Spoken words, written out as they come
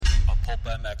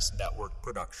Pulp MX Network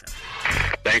production.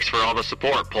 Thanks for all the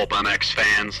support, Pulp MX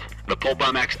fans. The Pulp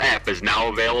MX app is now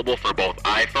available for both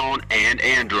iPhone and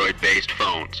Android-based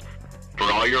phones. For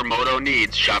all your moto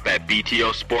needs, shop at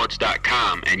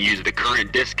btosports.com and use the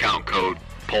current discount code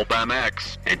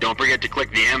PulpMX. And don't forget to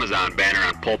click the Amazon banner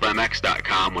on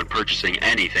pulpmx.com when purchasing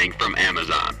anything from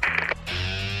Amazon.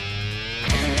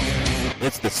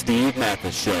 It's the Steve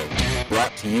Mathis Show,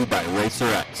 brought to you by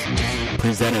RacerX,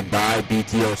 presented by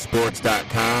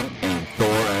btosports.com and Thor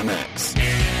MX.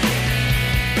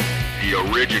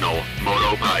 The original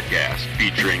Moto Podcast,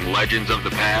 featuring legends of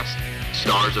the past,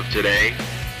 stars of today,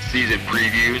 season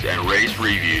previews and race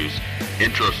reviews,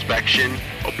 introspection,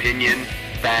 opinion,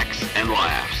 facts, and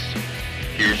laughs.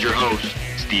 Here's your host,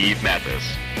 Steve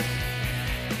Mathis.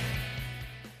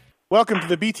 Welcome to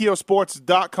the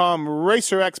BTOsports.com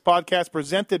RacerX podcast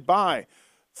presented by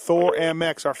Thor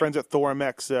MX. Our friends at Thor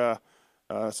MX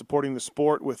supporting the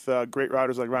sport with great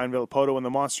riders like Ryan Villapoto and the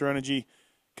Monster Energy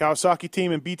Kawasaki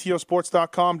team and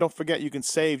BTOsports.com. Don't forget you can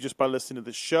save just by listening to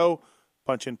the show.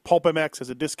 Punch in Pulp MX as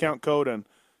a discount code and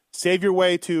save your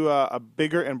way to a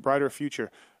bigger and brighter future.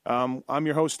 I'm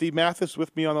your host, Steve Mathis.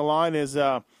 With me on the line is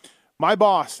my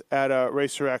boss at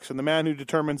RacerX and the man who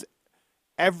determines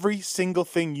every single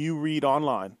thing you read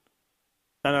online,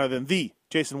 none other than the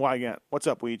Jason Wygant. What's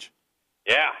up, Weege?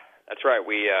 Yeah, that's right.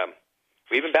 We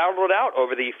even battled it out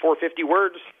over the 450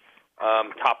 words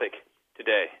topic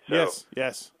today. So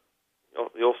yes.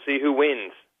 You'll see who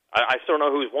wins. I still don't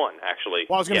know who's won, actually.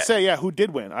 Well, I was going to say, who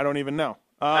did win? I don't even know.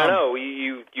 I know.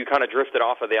 You kind of drifted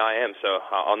off of the IM, so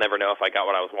I'll never know if I got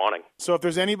what I was wanting. So if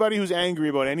there's anybody who's angry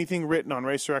about anything written on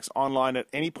RacerX online at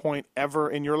any point ever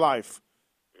in your life,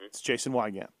 it's Jason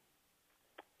Wygant.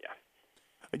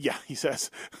 Yeah, he says.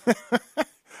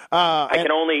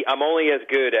 I'm only as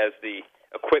good as the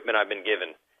equipment I've been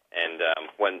given, and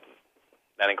when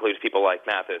that includes people like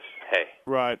Mathis, hey,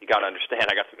 right, you got to understand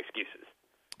I got some excuses.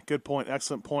 Good point,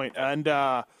 excellent point, and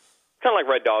kind of like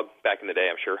Red Dog back in the day,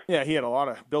 I'm sure. Yeah, he had a lot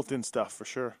of built-in stuff for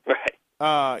sure.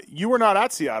 Right. You were not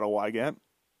at Seattle, Wygant.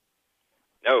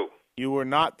 No, you were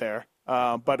not there,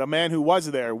 but a man who was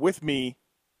there with me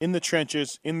in the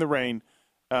trenches, in the rain,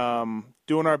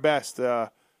 doing our best to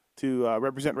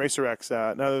represent RacerX,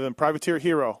 none other than Privateer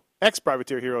Hero,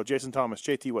 ex-Privateer Hero, Jason Thomas.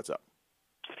 JT, what's up?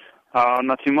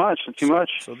 Not too much.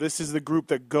 So this is the group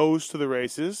that goes to the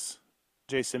races,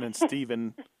 Jason and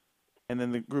Steven, and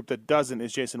then the group that doesn't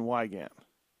is Jason Wygant.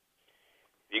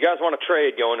 If you guys want to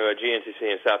trade going to a GNCC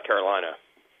in South Carolina?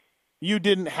 You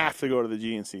didn't have to go to the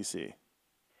GNCC.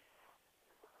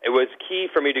 It was key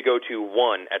for me to go to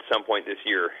one at some point this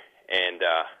year, and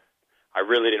I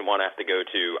really didn't want to have to go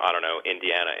to, I don't know,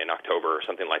 Indiana in October or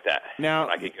something like that. Now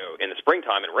I could go in the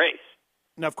springtime and race.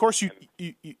 Now, of course, you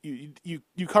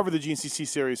cover the GNCC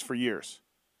series for years.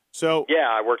 So yeah,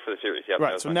 I worked for the series. Yep,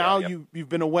 right. So now you've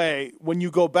been away. When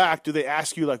you go back, do they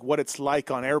ask you like what it's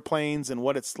like on airplanes and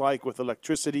what it's like with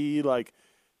electricity? Like,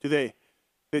 do they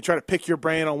try to pick your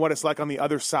brain on what it's like on the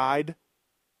other side?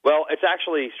 Well, it's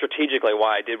actually strategically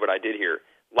why I did what I did here.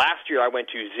 Last year I went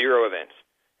to 0 events,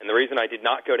 and the reason I did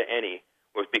not go to any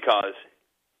was because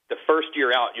the first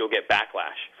year out you'll get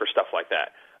backlash for stuff like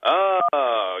that.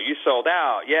 Oh, you sold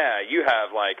out. Yeah, you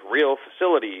have like real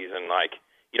facilities, and like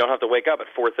you don't have to wake up at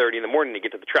 4:30 in the morning to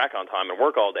get to the track on time and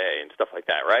work all day and stuff like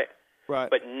that, right?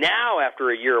 Right. But now after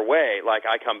a year away, like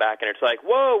I come back and it's like,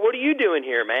 whoa, what are you doing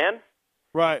here, man?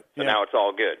 Right. So now it's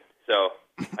all good. So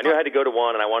I knew I had to go to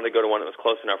one, and I wanted to go to one that was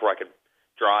close enough where I could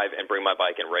drive and bring my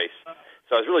bike and race.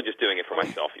 So I was really just doing it for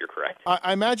myself. You're correct.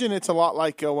 I imagine it's a lot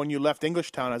like when you left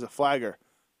Englishtown as a flagger.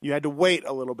 You had to wait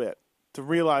a little bit to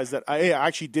realize that I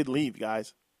actually did leave,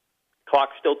 guys.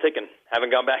 Clock's still ticking.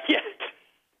 Haven't gone back yet.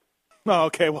 Oh,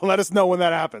 okay. Well, let us know when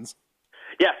that happens.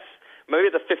 Yes, maybe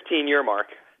the 15-year mark.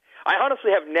 I honestly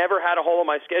have never had a hole in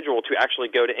my schedule to actually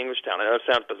go to Englishtown. I know it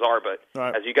sounds bizarre, but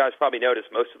as you guys probably noticed,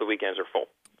 most of the weekends are full.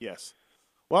 Yes.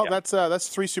 Well, that's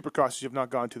 3 Supercrosses you've not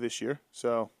gone to this year.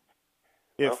 So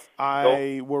if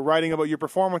I were writing about your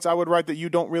performance, I would write that you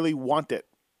don't really want it.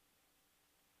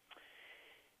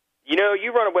 You know,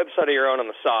 you run a website of your own on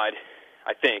the side,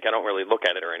 I think. I don't really look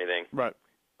at it or anything. Right.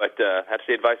 But that's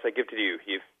the advice I give to you.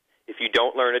 If you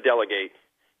don't learn to delegate,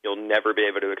 you'll never be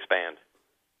able to expand.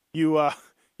 You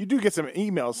do get some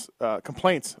emails,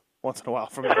 complaints once in a while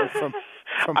from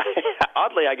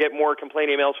Oddly, I get more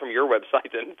complaint emails from your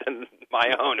website than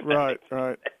my own. Right.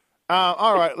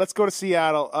 All right, let's go to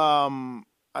Seattle.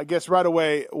 I guess right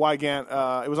away, Wygant,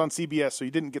 it was on CBS, so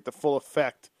you didn't get the full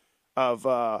effect of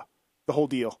the whole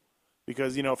deal.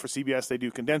 Because, for CBS, they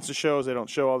do condense the shows. They don't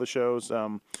show all the shows,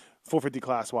 450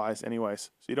 class-wise anyways.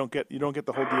 So you don't get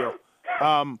the whole deal.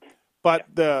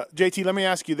 But JT, let me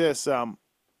ask you this: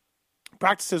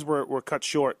 practices were cut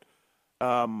short.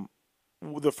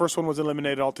 The first one was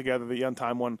eliminated altogether, the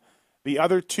untimed one. The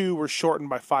other two were shortened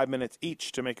by 5 minutes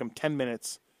each to make them 10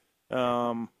 minutes.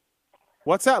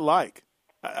 What's that like?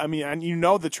 I mean, and you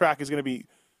know the track is going to be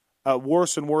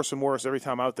worse and worse and worse every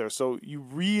time out there. So you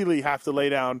really have to lay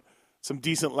down some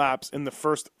decent laps in the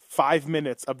first 5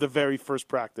 minutes of the very first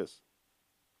practice.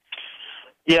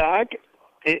 Yeah,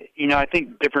 I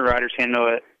think different riders handle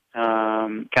it,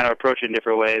 kind of approach it in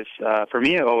different ways. For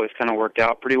me, it always kind of worked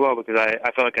out pretty well because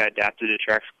I felt like I adapted to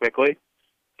tracks quickly.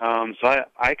 So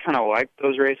I kind of liked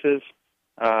those races.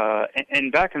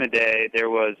 And back in the day, there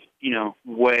was,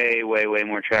 way, way, way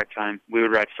more track time. We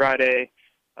would ride Friday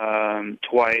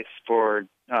twice for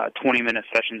 20-minute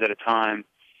sessions at a time.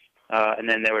 And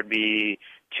then there would be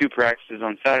 2 practices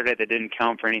on Saturday that didn't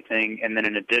count for anything, and then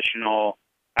an additional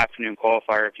afternoon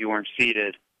qualifier if you weren't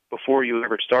seated before you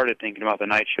ever started thinking about the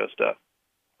night show stuff.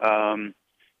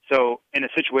 So in a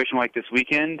situation like this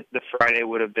weekend, the Friday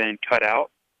would have been cut out,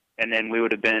 and then we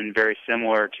would have been very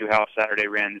similar to how Saturday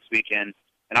ran this weekend.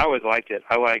 And I always liked it.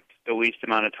 I liked the least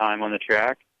amount of time on the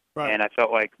track, right. And I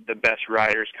felt like the best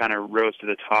riders kind of rose to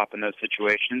the top in those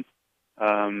situations.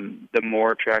 The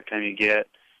more track time you get,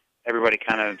 everybody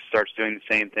kind of starts doing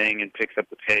the same thing and picks up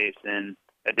the pace and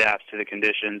adapts to the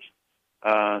conditions.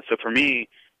 So for me,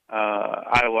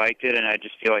 I liked it, and I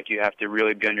just feel like you have to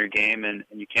really be on your game, and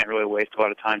you can't really waste a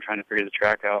lot of time trying to figure the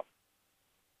track out.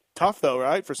 Tough, though,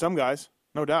 right, for some guys?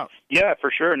 No doubt. Yeah, for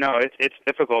sure. No, it's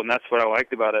difficult, and that's what I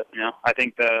liked about it. I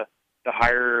think the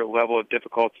higher level of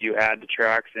difficulty you add to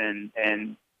tracks and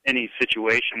any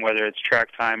situation, whether it's track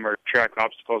time or track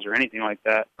obstacles or anything like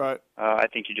that, right. I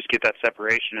think you just get that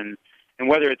separation. And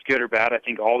whether it's good or bad, I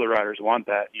think all the riders want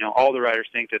that. All the riders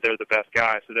think that they're the best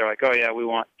guy, so they're like, oh yeah, we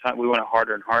want it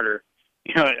harder and harder.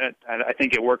 I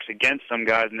think it works against some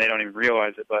guys, and they don't even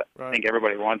realize it. But right. I think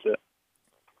everybody wants it.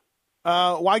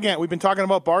 Wygant, we've been talking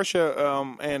about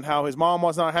Barcia and how his mom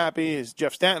was not happy, his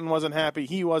Jeff Stanton wasn't happy,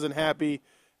 he wasn't happy.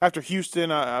 After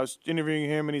Houston, I was interviewing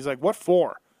him, and he's like, "What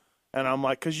for?" And I'm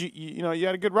like, "Cause you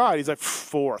had a good ride." He's like,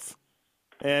 "4th."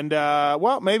 And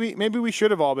maybe we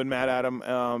should have all been mad at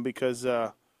him because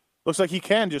looks like he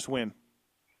can just win.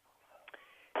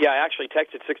 Yeah, I actually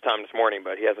texted 6 times this morning,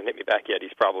 but he hasn't hit me back yet.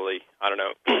 He's probably, I don't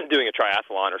know, doing a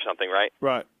triathlon or something, right?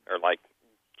 Right. Or like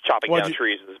chopping down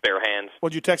trees with his bare hands.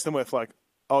 What'd you text him with? Like,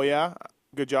 oh yeah,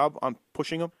 good job on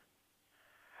pushing him?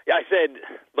 Yeah, I said,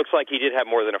 looks like he did have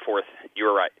more than a 4th. You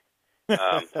were right.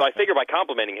 So I figured by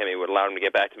complimenting him, he would allow him to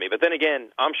get back to me. But then again,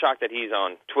 I'm shocked that he's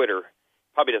on Twitter.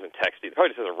 Probably doesn't text either. Probably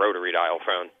just has a rotary dial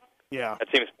phone. Yeah. That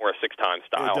seems more a 6-time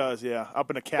style. It does, yeah. Up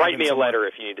in a cabin. Write me a letter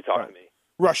if you need to talk to me.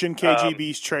 Russian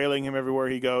KGB's trailing him everywhere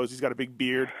he goes. He's got a big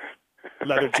beard,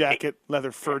 leather jacket,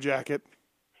 leather fur jacket.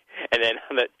 And then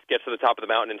that gets to the top of the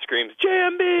mountain and screams,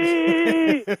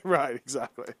 Jambi! Right,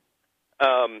 exactly.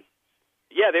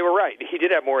 Yeah, they were right. He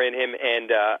did have more in him.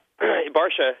 And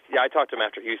Barcia, I talked to him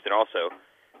after Houston also.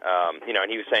 And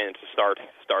he was saying it's a start.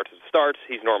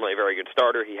 He's normally a very good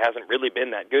starter. He hasn't really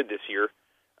been that good this year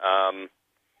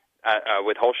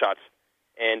with hole shots.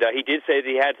 And he did say that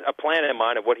he had a plan in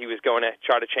mind of what he was going to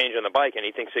try to change on the bike, and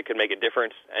he thinks it could make a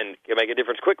difference and can make a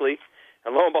difference quickly.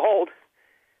 And lo and behold,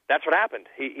 that's what happened.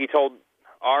 He told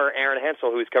our Aaron Hensel,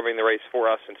 who was covering the race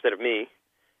for us instead of me,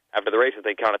 after the race that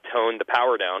they kind of toned the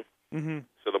power down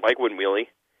so the bike wouldn't wheelie.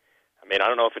 I mean, I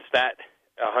don't know if it's that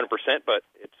 100%, but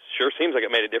it sure seems like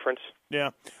it made a difference. Yeah.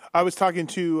 I was talking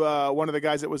to one of the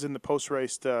guys that was in the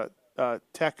post-race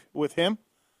tech with him,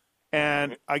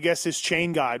 and I guess his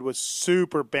chain guide was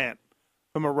super bent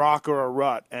from a rock or a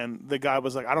rut, and the guy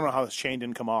was like, I don't know how this chain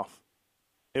didn't come off.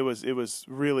 It was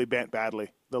really bent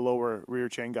badly, the lower rear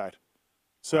chain guide.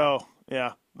 So,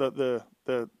 yeah, the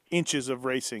inches of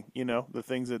racing, the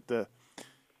things that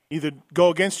either go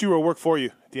against you or work for you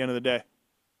at the end of the day.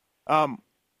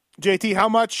 JT, how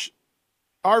much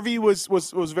RV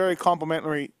was very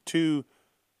complimentary to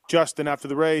Justin after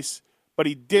the race, but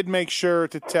he did make sure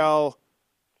to tell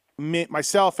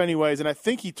myself anyways, and I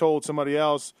think he told somebody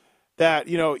else that,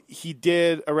 he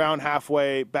did around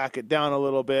halfway back it down a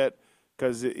little bit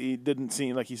because he didn't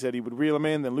seem like he said he would reel him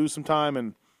in, then lose some time,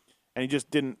 and he just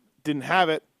didn't have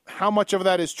it. How much of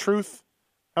that is truth?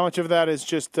 How much of that is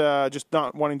just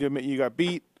not wanting to admit you got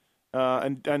beat?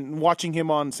 And watching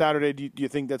him on Saturday, do you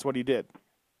think that's what he did?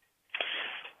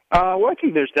 Well, I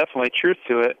think there's definitely truth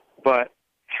to it. But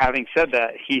having said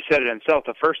that, he said it himself.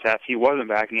 The first half, he wasn't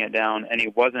backing it down, and he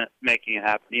wasn't making it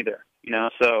happen either.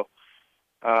 So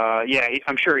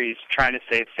I'm sure he's trying to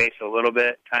save face a little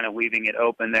bit, kind of leaving it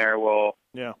open there. Well,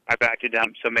 yeah, I backed it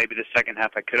down, so maybe the second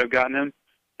half I could have gotten him.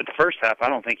 But the first half, I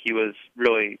don't think he was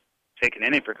really taking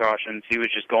any precautions. He was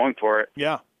just going for it.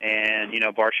 Yeah. And,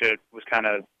 Barcia was kind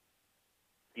of,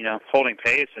 holding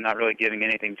pace and not really giving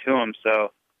anything to him.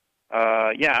 So,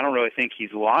 I don't really think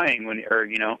he's lying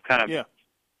kind of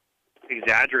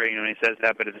exaggerating when he says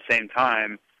that. But at the same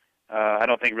time, I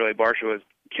don't think really Barcia was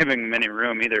giving him any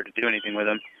room either to do anything with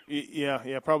him.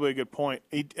 Yeah, probably a good point.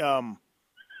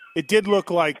 It did look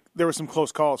like there were some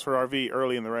close calls for RV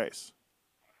early in the race.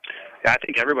 Yeah, I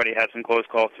think everybody had some close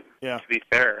calls, to be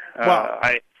fair. Wow.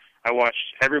 I watched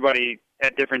everybody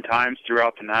at different times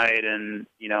throughout the night, and,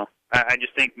 I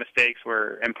just think mistakes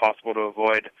were impossible to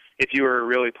avoid. If you were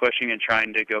really pushing and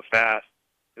trying to go fast,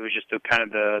 it was just kind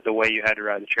of the way you had to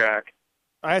ride the track.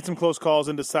 I had some close calls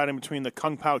in deciding between the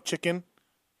Kung Pao chicken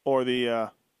or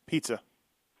the pizza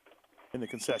in the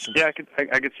concessions. Yeah,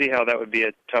 I could see how that would be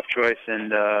a tough choice, and,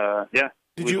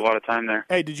 lose a lot of time there.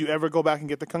 Hey, did you ever go back and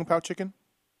get the Kung Pao chicken?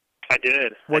 I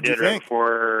did. What'd you think? Right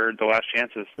before the last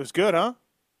chances. It was good, huh?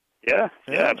 Yeah,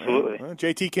 absolutely.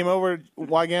 JT came over to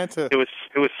Wygant to... It was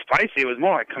spicy. It was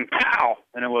more like Kung Pao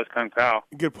than it was Kung Pao.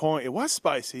 Good point. It was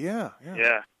spicy, yeah.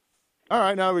 Yeah. All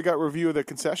right, now we got a review of the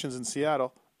concessions in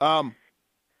Seattle.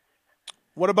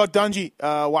 What about Dungey?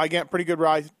 Wygant, pretty good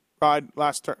ride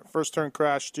first turn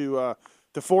crash to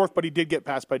fourth, but he did get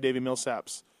passed by Davey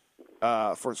Millsaps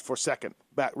for second.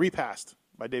 Repassed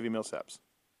by Davey Millsaps.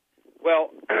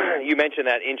 Well, you mentioned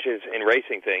that inches in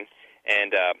racing thing,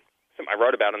 and something I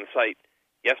wrote about on the site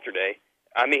yesterday.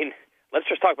 I mean, let's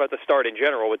just talk about the start in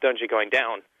general with Dungey going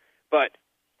down. But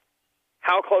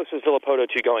how close was Villopoto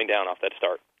to going down off that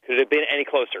start? Could it have been any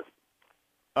closer?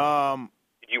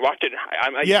 Did you watch it?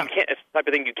 Yeah. It's the type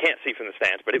of thing you can't see from the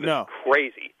stands, but it was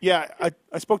crazy. Yeah,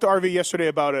 I spoke to RV yesterday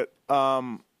about it,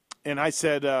 and I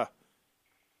said,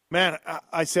 man,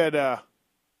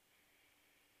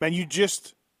 you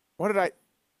just... What did I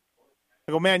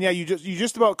go, man, yeah, you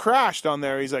just about crashed on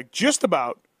there. He's like, just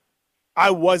about.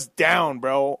 I was down,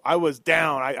 bro. I was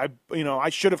down. I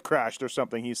should have crashed or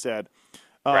something, he said.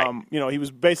 Right. He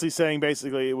was basically saying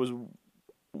it was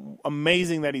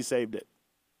amazing that he saved it.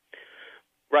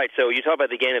 Right, so you talk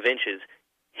about the gain of inches.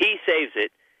 He saves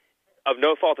it of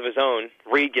no fault of his own.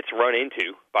 Reed gets run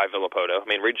into by Villopoto. I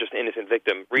mean, Reed's just an innocent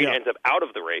victim. Reed ends up out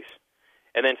of the race.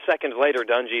 And then seconds later,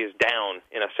 Dungey is down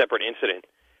in a separate incident.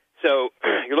 So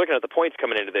you're looking at the points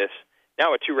coming into this.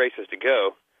 Now with 2 races to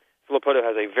go, Villopoto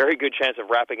has a very good chance of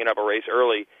wrapping it up a race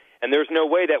early. And there's no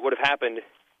way that would have happened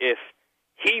if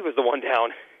he was the one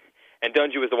down and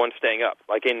Dungey was the one staying up.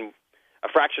 Like in a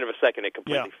fraction of a second, it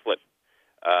completely flipped.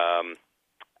 And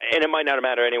it might not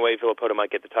matter anyway. Villopoto might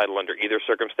get the title under either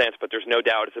circumstance, but there's no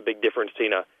doubt it's a big difference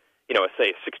between a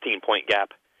 16-point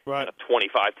gap and a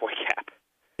 25-point gap.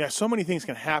 Yeah, so many things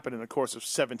can happen in the course of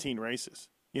 17 races.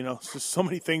 So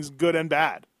many things, good and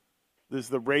bad. This is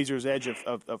the razor's edge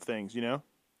of things,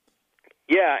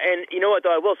 Yeah, and you know what,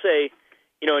 though? I will say,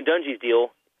 in Dungey's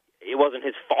deal, it wasn't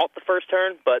his fault the first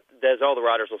turn, but as all the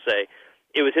riders will say,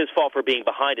 it was his fault for being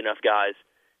behind enough guys.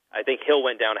 I think Hill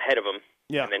went down ahead of him,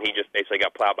 and then he just basically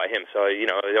got plowed by him. So,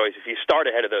 always, if you start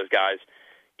ahead of those guys,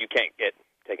 you can't get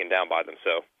taken down by them.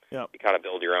 So you kind of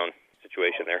build your own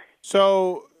situation there.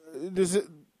 So does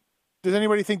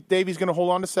anybody think Davey's going to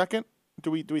hold on to second? Do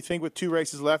we think with 2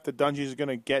 races left that Dungey is going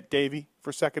to get Davey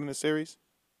for second in the series?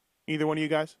 Either one of you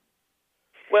guys?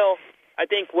 Well, I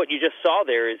think what you just saw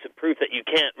there is proof that you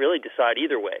can't really decide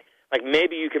either way. Like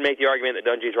maybe you can make the argument that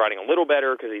Dungey's riding a little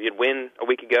better because he did win a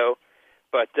week ago,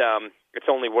 but it's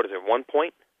only, 1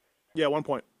 point? Yeah, 1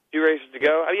 point. 2 races to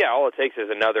go? All it takes is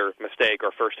another mistake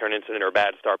or first-turn incident or a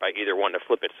bad start by either one to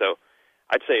flip it. So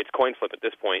I'd say it's coin flip at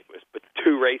this point. With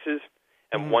 2 races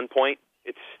and 1 point,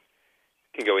 it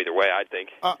can go either way, I think.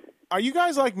 Are you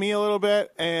guys like me a little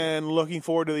bit and looking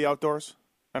forward to the outdoors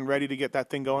and ready to get that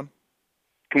thing going?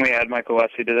 Can we add Michael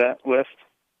Alessi to that list?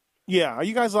 Yeah. Are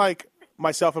you guys like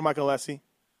myself and Michael Alessi,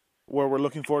 where we're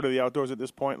looking forward to the outdoors at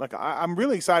this point? Like, I'm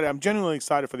really excited. I'm genuinely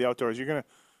excited for the outdoors. You're going to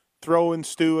throw in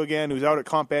Stu again, who's out at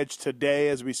Comp Edge today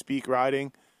as we speak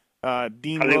riding.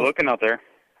 Dean, how's he looking out there?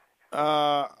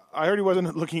 I heard he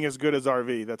wasn't looking as good as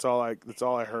RV. That's all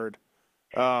I heard.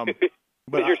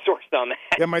 But your source on that?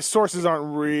 Yeah, my sources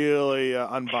aren't really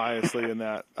unbiasedly in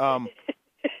that.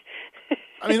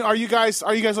 I mean, are you guys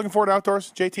looking forward to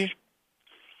outdoors, JT?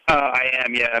 I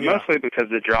am, mostly because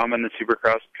the drama in the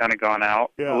Supercross kind of gone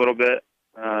out a little bit.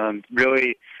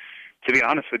 Really, to be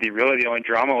honest with you, really the only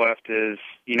drama left is,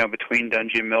 between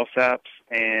Dungey and Millsaps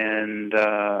and,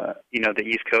 the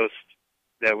East Coast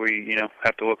that we,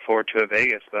 have to look forward to at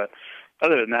Vegas. But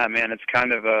other than that, man, it's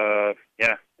kind of,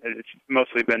 it's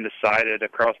mostly been decided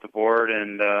across the board.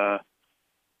 And I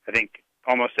think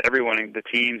almost everyone, the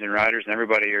teams and riders and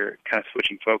everybody are kind of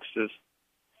switching focuses.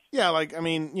 Yeah,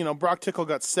 Brock Tickle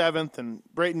got 7th and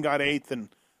Brayton got 8th, and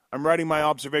I'm writing my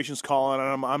observations column,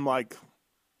 and I'm like,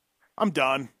 I'm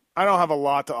done. I don't have a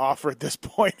lot to offer at this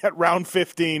point at round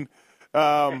 15.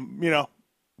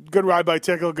 Good ride by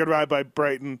Tickle, good ride by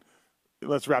Brayton.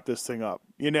 Let's wrap this thing up,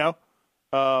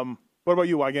 What about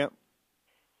you, Wygant?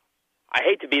 I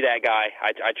hate to be that guy.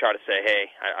 I try to say, hey,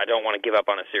 I don't want to give up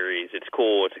on a series. It's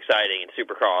cool, it's exciting, and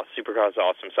Supercross is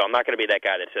awesome. So I'm not going to be that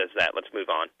guy that says that. Let's move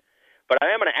on. But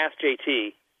I am going to ask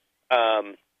JT,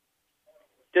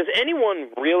 does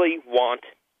anyone really want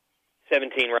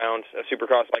 17 rounds of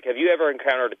Supercross? Like, have you ever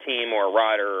encountered a team or a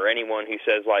rider or anyone who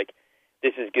says, like,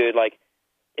 this is good? Like,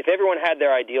 if everyone had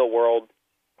their ideal world,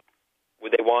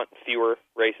 would they want fewer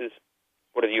races?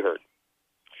 What have you heard?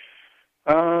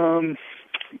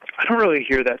 I don't really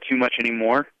hear that too much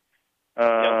anymore.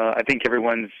 I think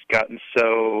everyone's gotten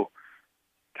so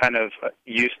kind of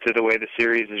used to the way the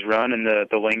series is run and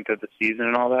the length of the season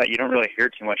and all that. You don't really hear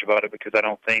too much about it because I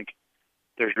don't think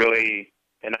there's really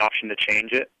an option to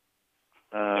change it.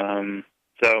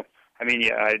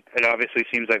 It obviously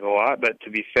seems like a lot, but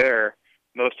to be fair,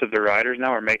 most of the riders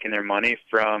now are making their money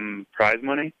from prize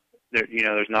money.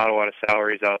 There's not a lot of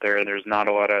salaries out there. There's not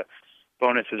a lot of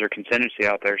bonuses or contingency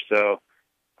out there. So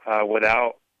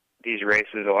without these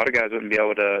races, a lot of guys wouldn't be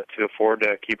able to afford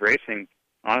to keep racing,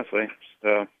 honestly.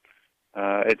 So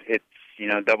it's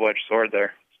double-edged sword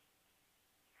there.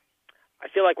 I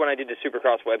feel like when I did the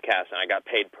Supercross webcast and I got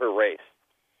paid per race,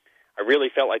 I really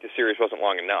felt like the series wasn't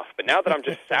long enough. But now that I'm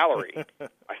just salary,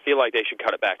 I feel like they should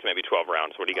cut it back to maybe 12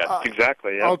 rounds. What do you guys think?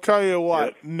 Exactly, yeah. I'll tell you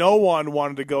what, no one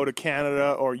wanted to go to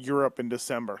Canada or Europe in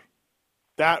December.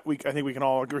 That I think we can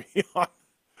all agree on.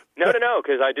 No,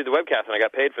 because I did the webcast and I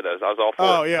got paid for those. I was all for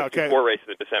it. Oh, yeah, okay. 4 races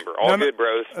in December. All good,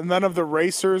 bros. None of the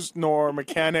racers, nor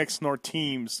mechanics, nor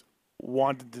teams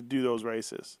wanted to do those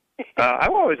races. I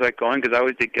always liked going because I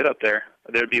always did good up there.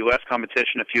 There'd be less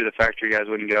competition. A few of the factory guys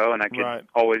wouldn't go, and I could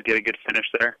always get a good finish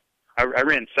there. I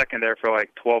ran second there for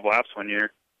like 12 laps one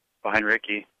year behind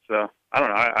Ricky. So, I don't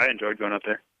know. I enjoyed going up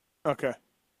there. Okay.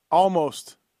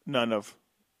 Almost none of.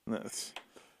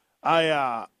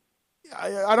 I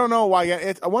don't know why.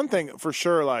 It's one thing for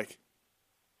sure,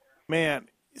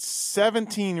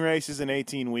 17 races in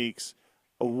 18 weeks,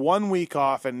 1 week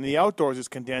off, and the outdoors is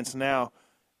condensed now.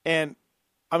 And,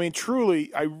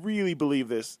 truly, I really believe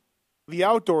this. The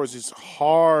outdoors is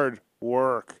hard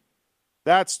work.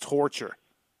 That's torture.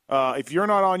 If you're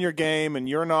not on your game and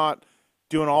you're not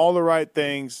doing all the right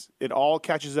things, it all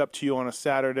catches up to you on a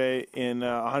Saturday in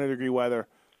 100-degree weather.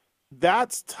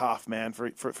 That's tough, man,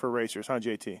 for racers, huh,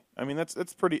 JT?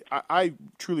 That's pretty. I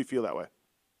truly feel that way.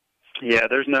 Yeah,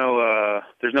 there's no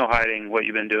hiding what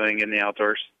you've been doing in the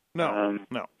outdoors. No.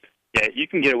 Yeah, you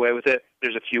can get away with it.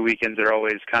 There's a few weekends that are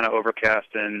always kind of overcast,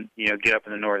 and get up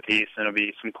in the Northeast, and it'll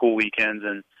be some cool weekends,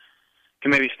 and can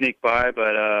maybe sneak by.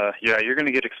 But you're going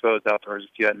to get exposed outdoors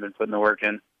if you hadn't been putting the work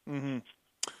in. Mm-hmm.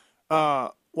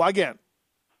 Well, again,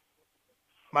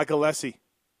 Michael Lessie.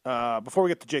 Before we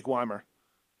get to Jake Weimer.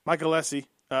 Michael Lessie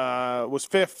was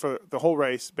 5th for the whole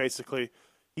race, basically.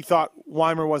 He thought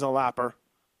Weimer was a lapper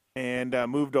and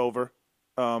moved over.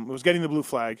 Was getting the blue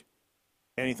flag,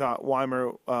 and he thought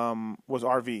Weimer was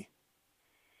RV.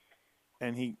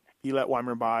 And he let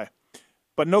Weimer by.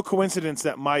 But no coincidence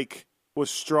that Mike was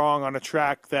strong on a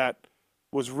track that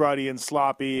was ruddy and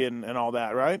sloppy and all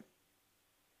that, right?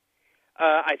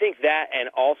 I think that, and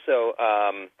also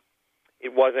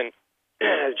it wasn't,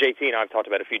 as JT and I have talked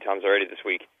about a few times already this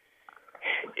week,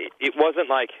 it wasn't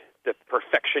like the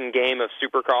perfection game of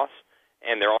Supercross,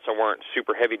 and there also weren't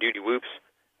super heavy-duty whoops.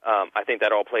 I think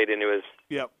that all played into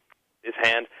his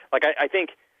hand. I think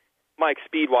Mike,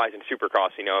 speed-wise in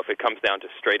Supercross, if it comes down to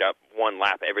straight-up one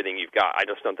lap, everything you've got, I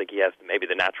just don't think he has maybe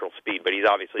the natural speed, but he's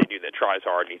obviously a dude that tries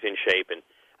hard, and he's in shape, and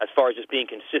as far as just being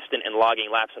consistent and logging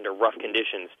laps under rough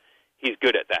conditions, he's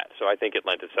good at that, so I think it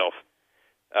lent itself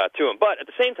to him. But at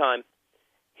the same time,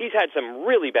 he's had some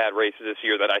really bad races this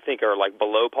year that I think are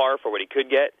below par for what he could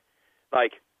get.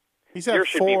 There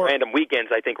should be random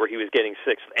weekends, I think, where he was getting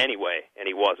 6th anyway, and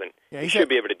he wasn't. Yeah, he should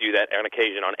be able to do that on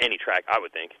occasion on any track, I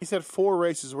would think. He's had 4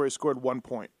 races where he scored 1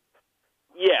 point.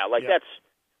 Yeah, that's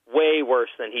way worse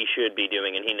than he should be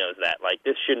doing, and he knows that.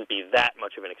 This shouldn't be that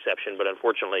much of an exception, but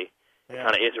unfortunately, it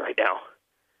kind of is right now.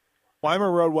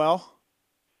 Weimer rode well.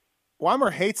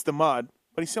 Weimer hates the mud,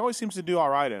 but he always seems to do all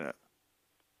right in it.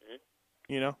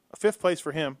 Mm-hmm. A 5th place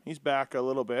for him. He's back a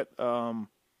little bit. 5th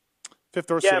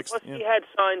or 6th. Plus he had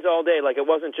signs all day. It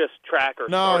wasn't just track or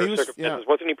circumstances. Yeah.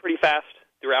 Wasn't he pretty fast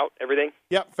throughout everything?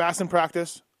 Yep, fast in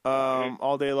practice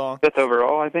all day long. 5th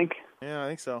overall, I think. Yeah, I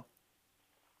think so.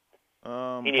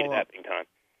 He needed that big time.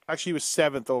 Actually, he was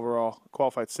 7th overall,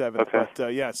 qualified 7th. Okay.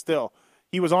 But, yeah, still,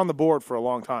 he was on the board for a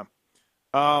long time.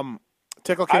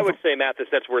 Tickle I would say, Mathis,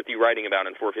 that's worth you writing about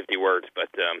in 450 words, but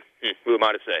who am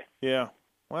I to say? Yeah.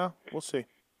 Well, we'll see.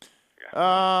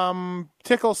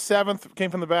 Tickle 7th,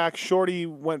 came from the back. Shorty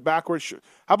went backwards.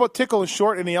 How about Tickle and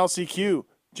Short in the LCQ,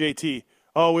 JT?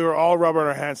 Oh, we were all rubbing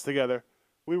our hands together.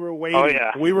 We were waiting. Oh,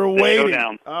 yeah. We were The waiting.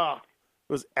 showdown. Oh,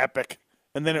 it was epic.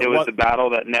 And then It was the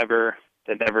battle that never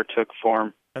took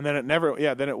form. And then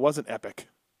it wasn't epic.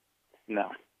 No.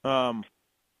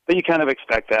 But you kind of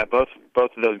expect that. Both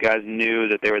of those guys knew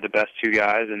that they were the best two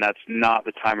guys, and that's not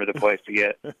the time or the place to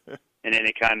get in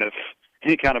any kind of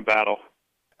battle.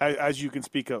 As you can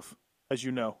speak of, as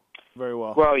you know very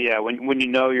well. Well, yeah, when you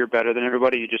know you're better than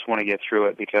everybody, you just want to get through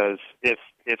it, because if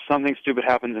something stupid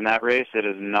happens in that race, it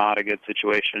is not a good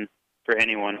situation for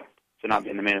anyone to not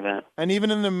be in the main event. And even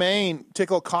in the main,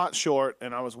 Tickle caught Short,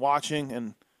 and I was watching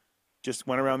and just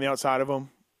went around the outside of him.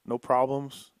 No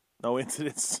problems, no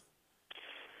incidents.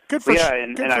 Good for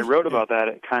I wrote about that.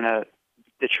 It kind of,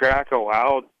 the track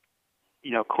allowed,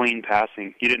 clean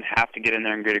passing. You didn't have to get in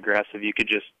there and get aggressive. You could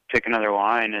just pick another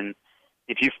line, and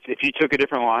if you took a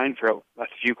different line for a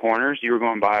few corners, you were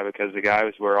going by, because the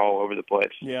guys were all over the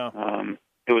place. Yeah.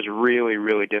 It was really,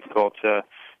 really difficult to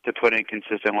put in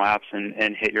consistent laps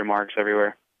and hit your marks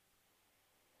everywhere.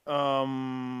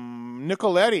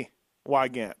 Nicoletti,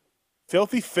 Wygant.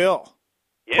 Filthy Phil.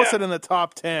 Yeah. Puts it in the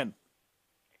top 10.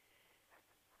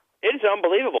 It is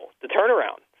unbelievable, the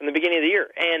turnaround from the beginning of the year.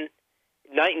 And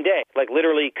night and day, like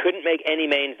literally couldn't make any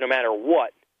mains no matter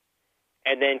what,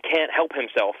 and then can't help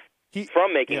himself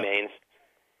from making mains.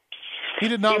 He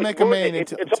did not make a main.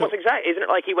 It's almost exact. Isn't it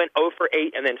like he went 0 for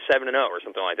 8 and then 7-0 or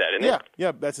something like that, isn't it?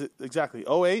 Yeah, that's it, exactly.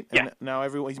 0-8, and now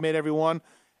he's made every one.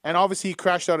 And obviously he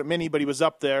crashed out at Mini, but he was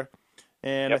up there.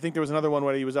 And I think there was another one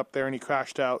where he was up there and he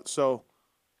crashed out. So,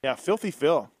 yeah, Filthy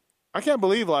Phil. I can't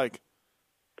believe,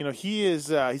 he is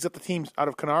he's got the team's out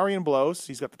of Canary and Blows.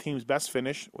 He's got the team's best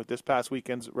finish with this past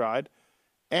weekend's ride.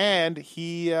 And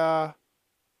he's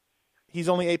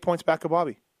only 8 points back of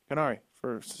Bobby Canary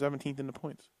for 17th in the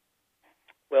points.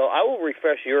 Well, I will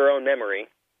refresh your own memory,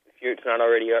 if it's not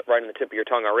already right on the tip of your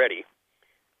tongue already.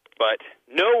 But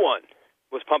no one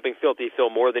was pumping Filthy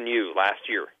Phil more than you last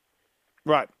year.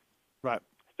 Right.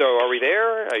 So are we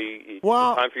there? It's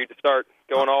time for you to start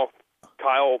going all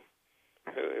Kyle.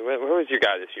 Who was your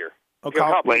guy this year? Oh,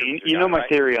 Kyle. Wait, you know my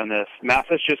theory on this.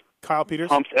 Mathis just Kyle Peters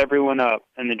pumps everyone up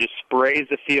and then just sprays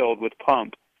the field with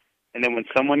pump. And then when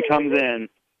someone comes in,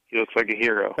 he looks like a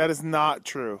hero. That is not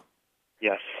true.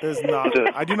 Yes. That is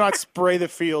not. I do not spray the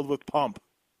field with pump.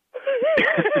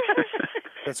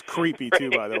 That's creepy, too,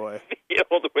 by the way.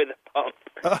 Field with pump.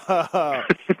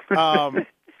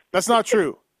 That's not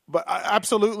true. But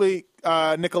absolutely,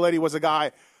 Nicoletti was a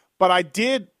guy. But I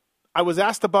was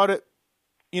asked about it,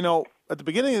 at the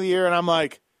beginning of the year, and I'm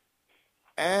like,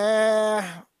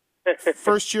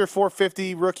 first year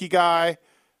 450 rookie guy.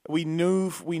 We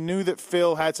knew that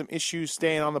Phil had some issues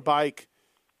staying on the bike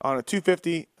on a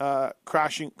 250,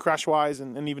 crash-wise,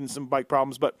 and even some bike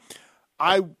problems. But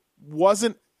I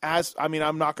wasn't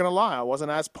I'm not going to lie, I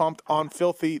wasn't as pumped on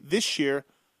Filthy this year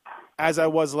as I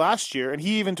was last year. And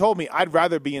he even told me I'd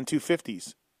rather be in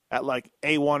 250s at like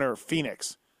A1 or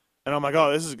Phoenix. And I'm like,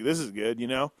 oh, this is good,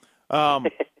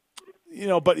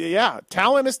 But yeah,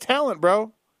 talent is talent,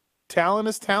 bro. Talent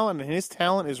is talent, and his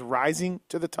talent is rising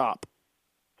to the top.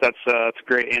 That's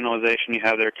great analyzation you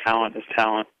have there. Talent is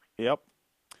talent. Yep.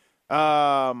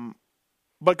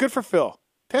 But good for Phil.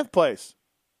 10th place.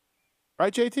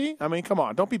 Right, JT? I mean, come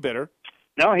on. Don't be bitter.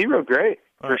 No, he rode great,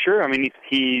 for sure. I mean,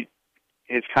 he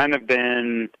has kind of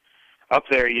been up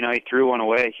there. He threw one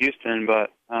away at Houston,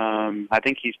 but I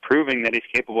think he's proving that he's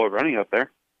capable of running up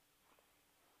there.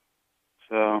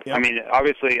 So, yep. I mean,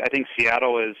 obviously, I think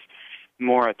Seattle is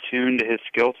more attuned to his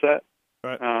skill set.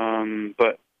 Right.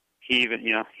 But he even,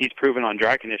 he's proven on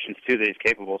dry conditions, too, that he's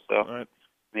capable. So, right.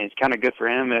 I mean, it's kind of good for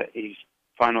him that he's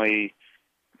finally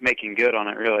making good on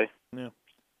it, really. Yeah.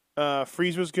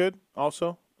 Freeze was good,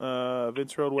 also.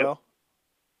 Vince rode well.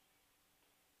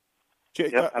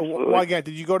 Wygant,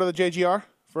 did you go to the JGR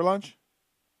for lunch?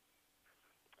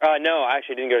 No, I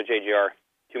actually didn't go to JGR.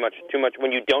 Too much.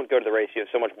 When you don't go to the race, you have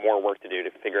so much more work to do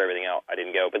to figure everything out. I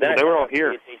didn't go. But then they were all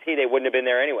here. They wouldn't have been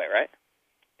there anyway, right?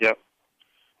 Yep.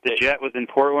 The Jet was in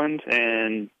Portland,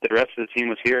 and the rest of the team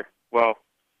was here. Well,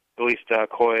 at least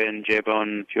Coy and J-Bone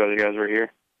and a few other guys were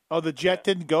here. Oh, the Jet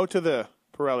didn't go to the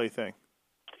Pirelli thing?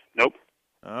 Nope.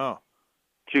 Oh.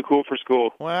 Too cool for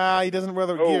school. Well, he doesn't wear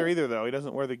the gear either, though. He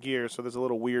doesn't wear the gear, so there's a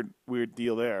little weird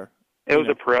deal there. It was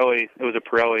a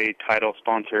Pirelli title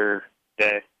sponsor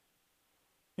day.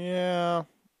 Yeah.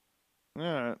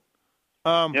 All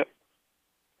right. Yep.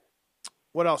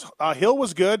 What else? Hill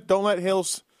was good. Don't let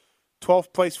Hill's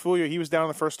 12th place fool you. He was down in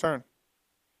the first turn.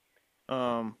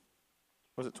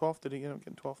 Was it 12th? Did he end up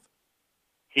getting 12th?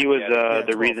 He was the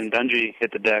 12th. reason Dungey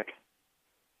hit the deck.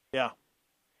 Yeah.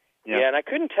 Yeah, and I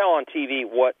couldn't tell on TV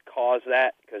what caused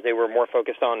that because they were more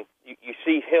focused on you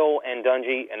see Hill and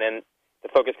Dungey, and then the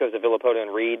focus goes to Villopoto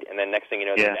and Reed, and then next thing you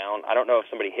know, they're down. I don't know if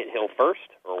somebody hit Hill first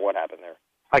or what happened there.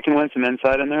 I can lend some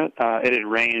insight in there. It had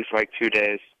rained for like 2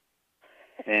 days,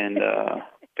 and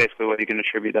basically what you can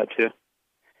attribute that to.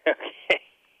 Okay.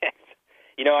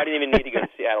 I didn't even need to go to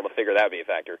Seattle to figure that would be a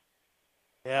factor.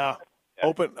 Yeah.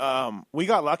 Open. We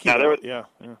got lucky. No, there was, yeah.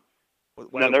 No,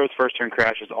 there was first turn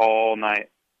crashes all night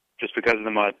just because of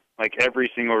the mud. Like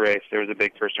every single race, there was a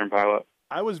big first turn pileup.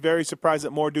 I was very surprised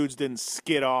that more dudes didn't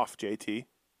skid off, JT,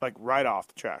 like right off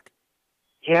the track.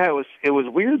 Yeah, it was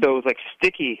weird though. It was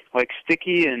like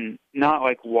sticky and not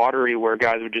like watery where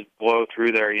guys would just blow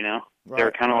through there. Right, they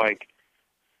were kind of like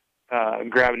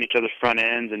grabbing each other's front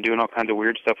ends and doing all kinds of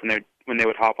weird stuff when they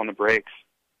would hop on the brakes.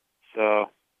 So,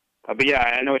 but yeah,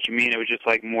 I know what you mean. It was just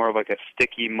like more of like a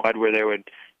sticky mud where they would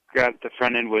grab the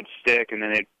front end would stick and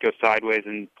then they'd go sideways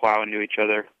and plow into each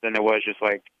other. Then there was just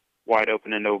like wide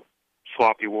open and no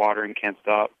sloppy water and can't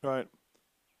stop. Right.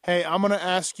 Hey, I'm going to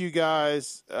ask you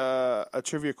guys a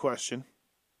trivia question.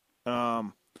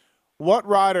 What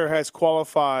rider has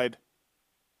qualified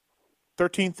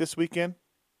 13th this weekend,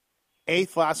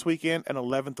 8th last weekend, and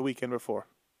 11th the weekend before?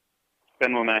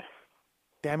 Ben LeMay.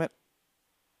 Damn it.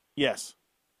 Yes.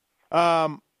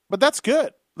 But that's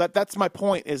good. That's my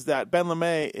point, is that Ben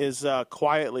LeMay is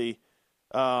quietly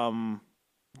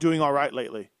doing all right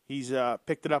lately. He's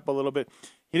picked it up a little bit.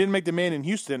 He didn't make the main in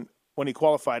Houston when he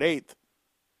qualified 8th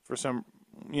for some,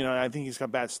 I think he's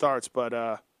got bad starts.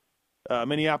 But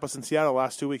Minneapolis and Seattle, the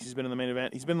last 2 weeks, he's been in the main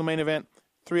event. He's been in the main event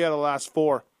 3 out of the last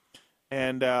 4.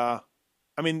 And,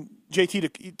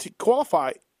 JT, to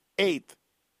qualify 8th,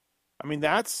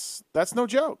 that's no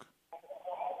joke.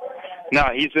 No,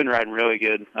 he's been riding really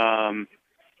good.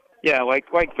 Yeah,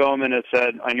 like Bowman has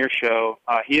said on your show,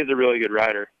 he is a really good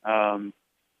rider.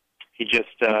 He just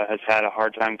has had a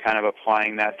hard time kind of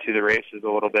applying that to the races a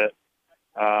little bit.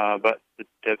 But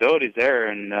the ability's there,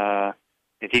 and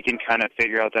if he can kind of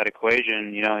figure out that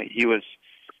equation, he was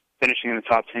finishing in the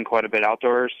top 10 quite a bit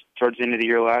outdoors towards the end of the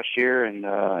year last year, and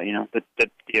the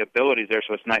ability's there,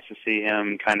 so it's nice to see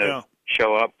him kind of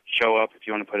show up, if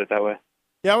you want to put it that way.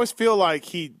 Yeah, I always feel like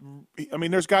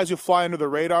there's guys who fly under the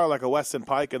radar, like a Weston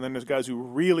Pike, and then there's guys who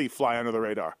really fly under the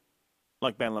radar,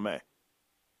 like Ben LeMay.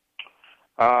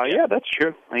 Yeah, that's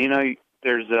true.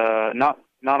 There's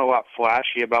not a lot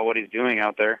flashy about what he's doing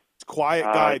out there. He's a quiet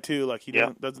guy, too. Like, he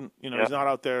doesn't he's not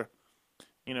out there,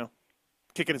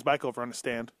 kicking his bike over on the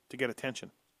stand to get attention.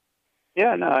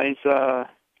 Yeah, no, he's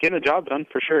getting the job done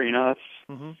for sure. That's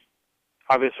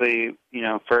obviously,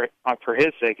 for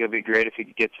his sake, it would be great if he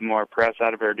could get some more press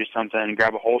out of it or do something,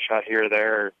 grab a hole shot here or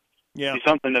there, or do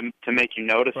something to make you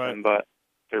notice him. But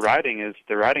the riding is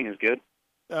good.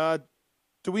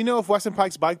 Do we know if Weston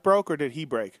Pike's bike broke or did he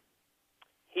break?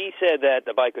 He said that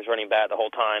the bike was running bad the whole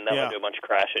time. That led to a bunch of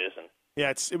crashes. And yeah,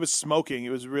 it was smoking.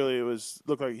 It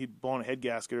looked like he'd blown a head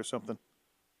gasket or something.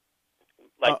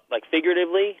 Like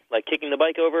figuratively, like kicking the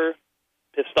bike over,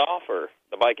 pissed off, or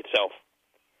the bike itself?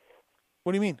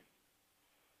 What do you mean?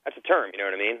 That's a term, you know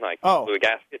what I mean? Like blew a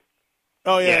gasket.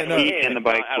 Oh yeah, no. He and the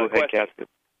bike blew a head gasket.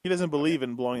 He doesn't believe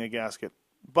in blowing a gasket,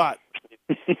 but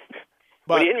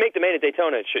when he didn't make the main at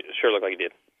Daytona, it sure looked like he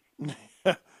did.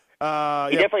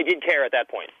 He definitely did care at that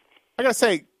point. I gotta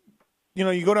say,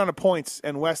 you go down to points,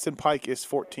 and Weston Pike is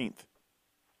 14th.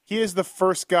 He is the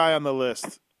first guy on the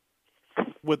list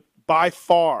with, by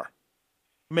far,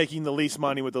 making the least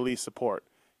money with the least support.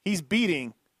 He's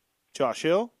beating Josh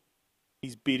Hill.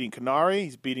 He's beating Canary.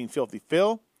 He's beating Filthy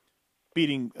Phil.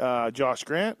 Beating Josh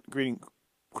Grant. Beating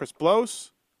Chris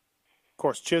Blose. Of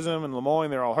course, Chisholm and Lemoyne,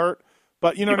 they're all hurt.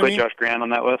 But you know what I mean? Josh Grant on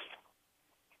that list?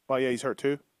 Well, yeah, he's hurt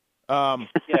too. I'm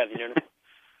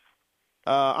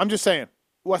just saying,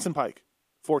 Weston Pike,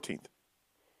 14th.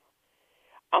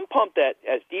 I'm pumped that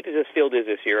as deep as this field is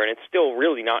this year, and it's still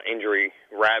really not injury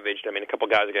ravaged. A couple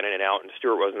guys are getting in and out, and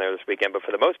Stewart wasn't there this weekend, but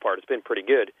for the most part, it's been pretty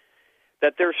good.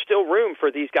 That there's still room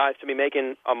for these guys to be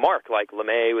making a mark, like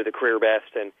LeMay with a career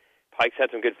best, and Pike's had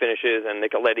some good finishes, and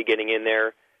Nicoletti getting in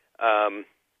there.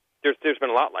 There's been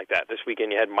a lot like that. This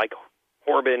weekend you had Mike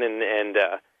Horban and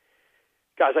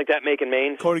guys like that making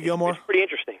mains. Cody Gilmore. It's pretty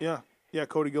interesting. Yeah,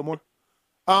 Cody Gilmore.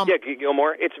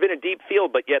 Gilmore. It's been a deep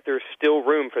field, but yet there's still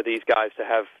room for these guys to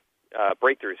have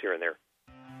breakthroughs here and there.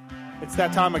 It's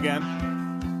that time again.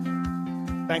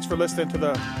 Thanks for listening to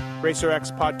the Racer X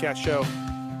podcast show,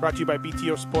 brought to you by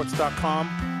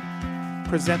BTOsports.com,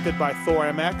 presented by Thor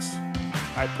MX.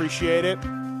 I appreciate it.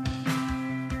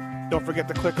 Don't forget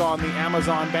to click on the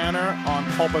Amazon banner on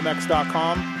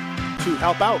PulpMX.com to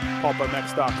help out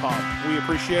PulpMX.com. We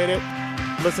appreciate it.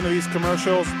 Listen to these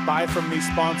commercials. Buy from these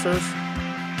sponsors.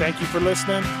 Thank you for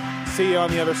listening. See you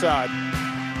on the other side.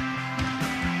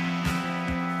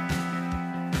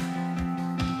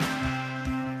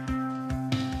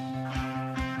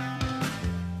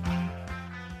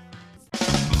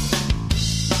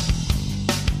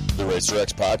 The Racer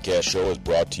X podcast show is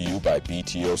brought to you by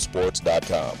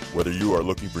BTOsports.com. Whether you are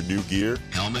looking for new gear,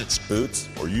 Helmets, boots,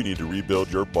 or you need to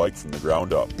rebuild your bike from the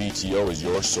ground up, BTO is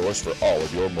your source for all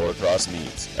of your motocross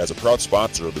needs. as a proud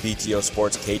sponsor of the BTO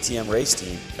Sports KTM race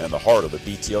team and the heart of the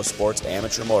BTO Sports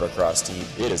amateur motocross team,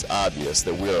 it is obvious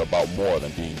that we are about more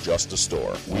than being just a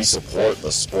store. We support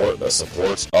the sport that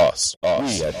supports us.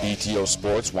 We at BTO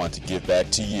Sports want to give back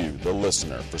to you, the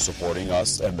listener, for supporting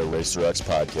us and the Racer X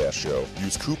podcast show.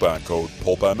 Use coupon code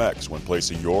PulpMX when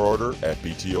placing your order at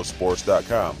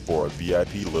BTOsports.com for a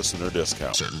VIP listener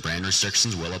discount. Certain brand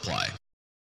restrictions will apply.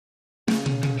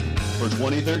 For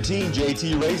 2013,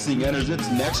 JT Racing enters its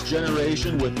next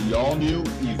generation with the all-new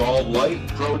Evolve Light,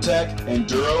 ProTech,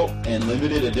 Enduro, and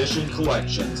limited edition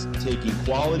collections, taking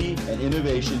quality and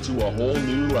innovation to a whole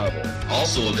new level.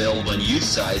 Also available in youth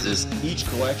sizes. Each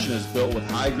collection is built with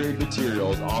high-grade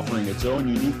materials, offering its own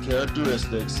unique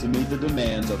characteristics to meet the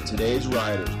demands of today's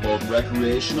riders, both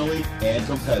recreationally and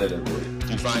competitively.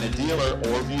 To find a dealer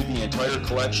or view the entire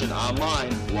collection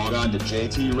online, log on to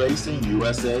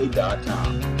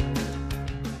jtracingusa.com.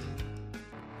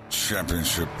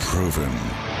 Championship proven.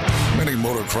 Many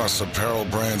motocross apparel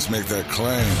brands make that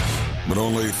claim, but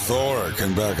only Thor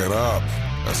can back it up.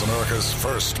 As America's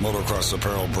first motocross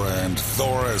apparel brand,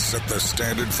 Thor has set the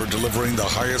standard for delivering the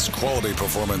highest quality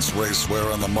performance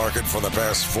racewear on the market for the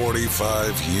past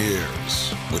 45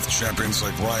 years. With champions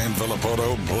like Ryan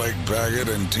Villapoto, Blake Baggett,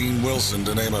 and Dean Wilson,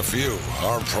 to name a few,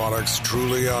 our products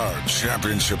truly are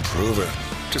championship proven.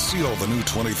 To see all the new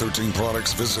 2013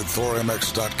 products, visit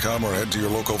ThorMX.com or head to your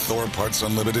local Thor Parts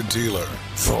Unlimited dealer.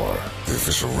 Thor, the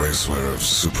official racewear of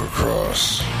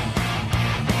Supercross.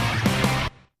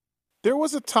 There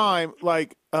was a time,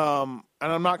 like, and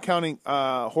I'm not counting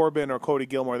Horben or Cody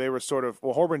Gilmore. They were sort of,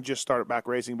 well, Horben just started back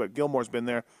racing, but Gilmore's been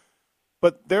there.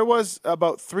 But there was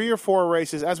about 3 or 4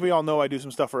 races. As we all know, I do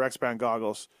some stuff for X-Brand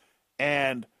Goggles.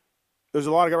 And there's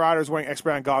a lot of riders wearing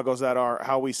X-Brand goggles that are,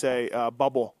 how we say,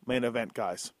 bubble main event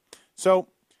guys. So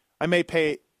I may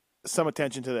pay some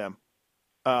attention to them.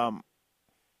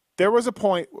 There was a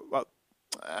point,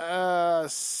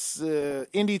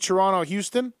 Indy, Toronto,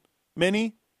 Houston,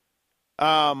 Mini,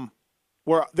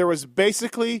 where there was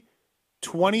basically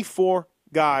 24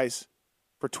 guys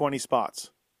for 20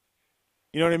 spots.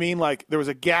 You know what I mean? Like, there was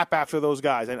a gap after those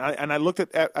guys. And I looked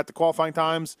at the qualifying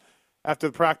times after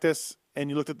the practice, and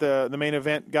you looked at the main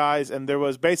event guys, and there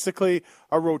was basically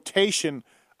a rotation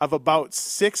of about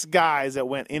 6 guys that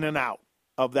went in and out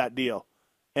of that deal.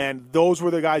 And those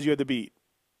were the guys you had to beat.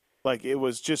 Like, it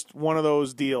was just one of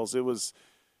those deals. It was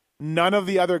none of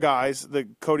the other guys, the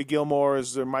Cody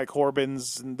Gilmores or Mike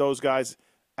Horbens and those guys,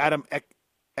 Adam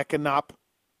Eckenop.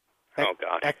 Oh,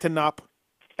 God. Eckenop.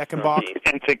 Eckenbach.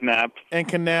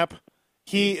 Enkenapp.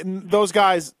 Those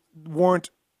guys weren't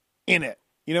in it.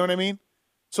 You know what I mean?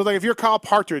 So, like, if you're Kyle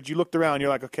Partridge, you looked around, you're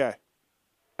like, okay,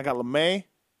 I got LeMay,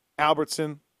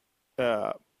 Albertson,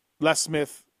 Les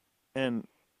Smith, and,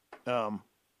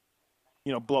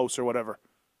 Bloss or whatever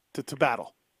to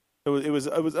battle. It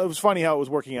was funny how it was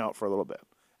working out for a little bit.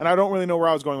 And I don't really know where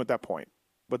I was going with that point,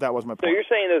 but that was my point. So you're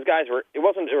saying those guys there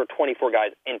were 24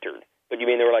 guys entered, but you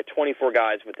mean there were like 24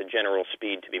 guys with the general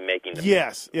speed to be making them?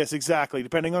 Yes, exactly.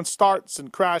 Depending on starts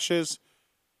and crashes.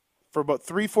 For about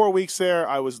 3-4 weeks there,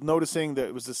 I was noticing that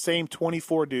it was the same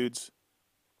 24 dudes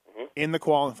in the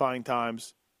qualifying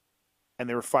times, and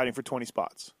they were fighting for 20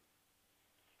 spots.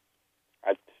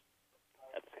 That's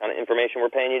the kind of information we're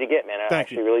paying you to get, man.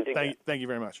 Thank you. Really dig that. Thank you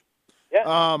very much.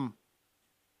 Yeah.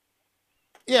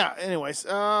 Anyways,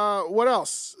 what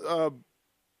else?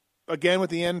 Again,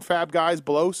 with the NFAB guys,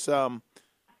 Bloss. I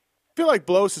feel like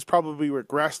Bloss has probably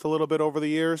regressed a little bit over the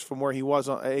years from where he was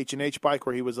on an H&H bike,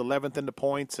 where he was 11th in the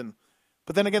points.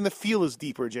 But then again, the field is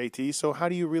deeper, JT. So how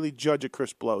do you really judge a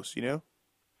Chris Bloss, you know?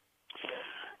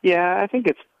 Yeah, I think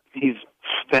he's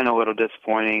been a little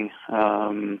disappointing.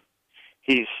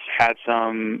 He's had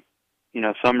some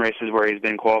races where he's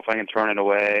been qualifying and throwing it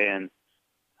away, and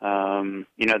then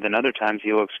other times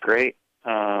he looks great.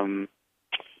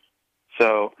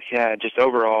 So, yeah, just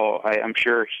overall, I'm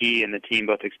sure he and the team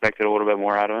both expected a little bit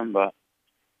more out of him, but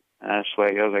That's the way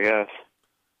it goes, I guess.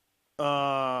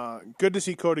 Good to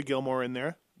see Cody Gilmore in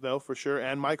there, though, for sure,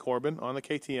 and Mike Corbin on the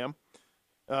KTM.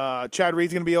 Chad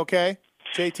Reed's going to be okay,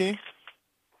 JT?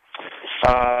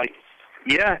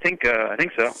 Yeah, I think so.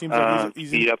 Seems like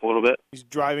he's beat up a little bit. He's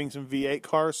driving some V8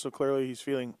 cars, so clearly he's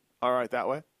feeling all right that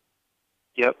way.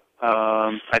 Yep.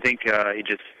 I think he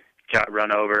just got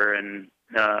run over and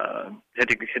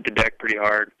hit the deck pretty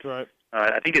hard. Right.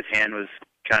 I think his hand was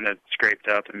kind of scraped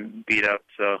up and beat up,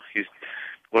 so he's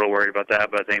a little worried about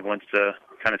that. But I think once the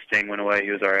kind of sting went away,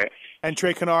 he was all right. And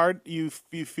Trey Canard, you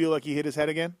feel like he hit his head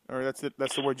again, or that's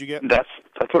the word you get? That's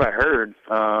what I heard,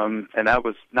 and that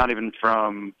was not even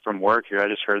from work here. I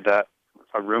just heard a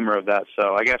rumor of that.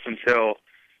 So I guess until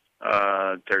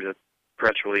there's a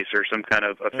press release or some kind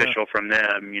of official from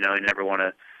them, you never want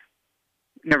to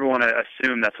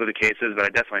assume that's what the case is. But I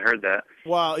definitely heard that.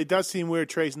 Well, it does seem weird.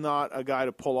 Trey's not a guy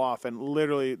to pull off, and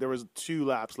literally there was 2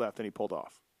 laps left, and he pulled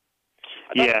off.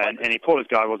 Yeah, and he pulled his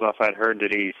goggles off. I'd heard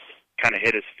that he kind of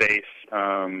hit his face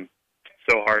so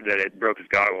hard that it broke his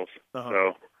goggles. Uh-huh.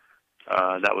 So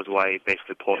that was why he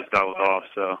basically pulled his goggles off.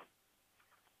 So,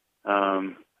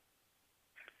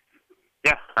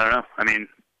 yeah, I don't know. I mean,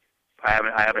 I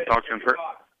haven't talked to him.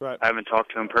 Right. I haven't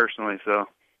talked to him personally. So,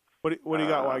 what do you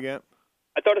got, Wygant?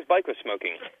 I thought his bike was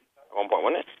smoking at one point,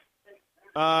 wasn't it?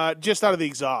 Just out of the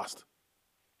exhaust.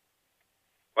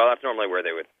 Well, that's normally where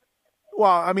they would. Well,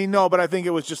 I mean, no, but I think it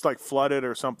was just like flooded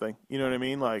or something. You know what I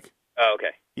mean? Like. Oh,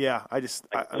 okay. Yeah, I just.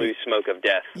 Blue smoke of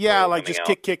death. Yeah, like just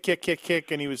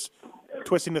kick, and he was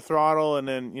twisting the throttle, and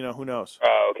then who knows?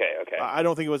 Oh, okay. I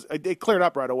don't think it was. It cleared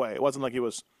up right away. It wasn't like it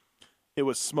was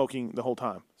smoking the whole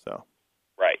time. So.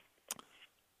 Right.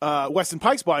 Weston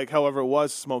Pike's bike, however,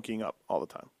 was smoking up all the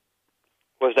time.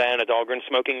 Was Diana Dahlgren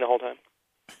smoking the whole time?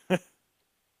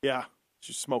 Yeah,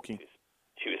 she's smoking.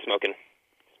 She was smoking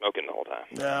the whole time.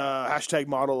 Hashtag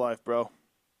model life, bro.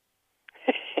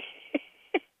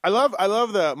 I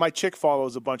love my chick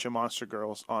follows a bunch of monster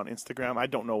girls on Instagram. I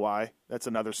don't know why. That's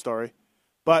another story.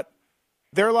 But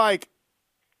they're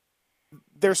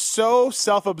so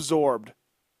self-absorbed.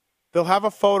 They'll have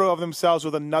a photo of themselves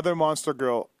with another monster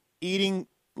girl eating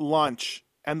lunch,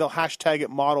 and they'll hashtag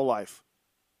it model life.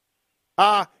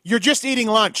 You're just eating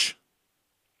lunch.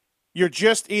 You're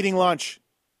just eating lunch,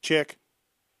 chick.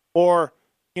 Or,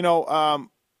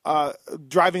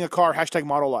 driving a car, hashtag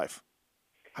model life.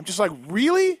 I'm just like,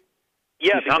 really?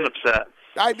 Yeah, you sound upset.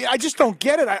 I just don't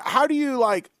get it. How do you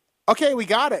okay, we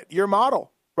got it. You're a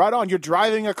model. Right on. You're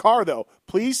driving a car, though.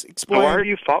 Please explain. So why are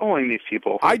you following these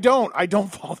people? I don't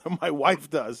follow them. My wife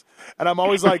does. And I'm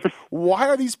always like, why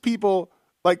are these people,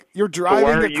 you're driving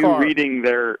a car. Why are you reading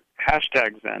their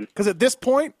hashtags then? Because at this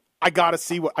point, I gotta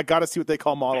see what they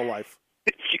call model life.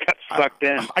 You got sucked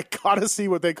in. I gotta see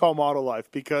what they call model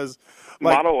life because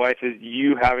model life is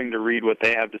you having to read what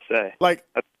they have to say.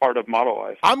 That's part of model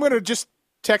life. I'm gonna just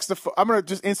I'm gonna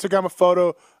just Instagram a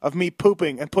photo of me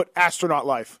pooping and put astronaut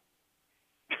life.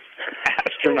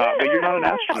 Astronaut, but you're not an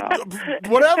astronaut.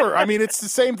 Whatever. I mean, it's the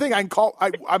same thing. I'm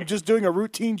just doing a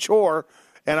routine chore,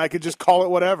 and I could just call it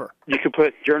whatever. You could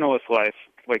put journalist life,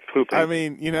 like pooping. I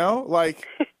mean,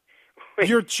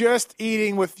 you're just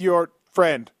eating with your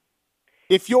friend.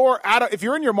 If you're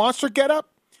in your monster getup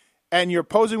and you're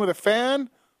posing with a fan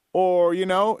or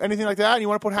anything like that, and you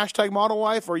want to put hashtag model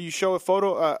life, or you show a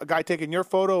photo, a guy taking your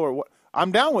photo, or what,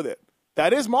 I'm down with it.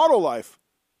 That is model life.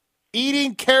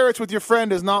 Eating carrots with your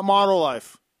friend is not model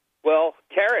life. Well,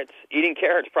 eating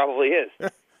carrots probably is.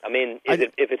 I mean,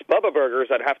 if it's Bubba Burgers,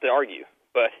 I'd have to argue,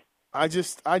 but it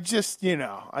just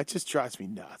drives me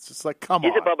nuts. It's like, come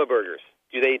on. Is it Bubba Burgers?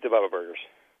 Do they eat the Bubba Burgers?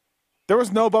 There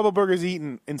was no Bubba Burgers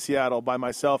eaten in Seattle by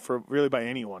myself or really by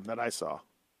anyone that I saw.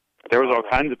 There was all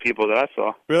kinds of people that I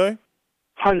saw. Really?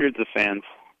 Hundreds of fans.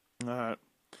 All right.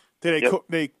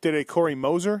 Did a Corey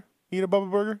Moser eat a Bubba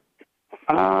Burger?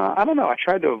 I don't know. I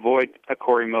tried to avoid a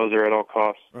Corey Moser at all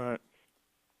costs. Right.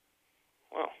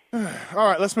 Wow. All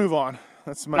right, let's move on.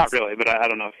 Not really, but I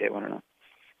don't know if he ate one or not.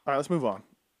 All right, let's move on.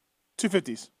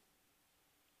 250s.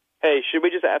 Hey, should we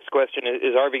just ask the question,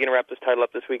 is RV going to wrap this title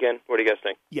up this weekend? What do you guys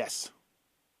think? Yes.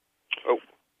 Oh,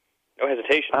 no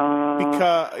hesitation.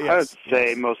 Because yes, I would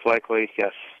say most likely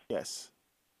yes. Yes.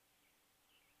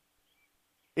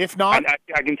 If not,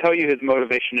 I can tell you his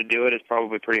motivation to do it is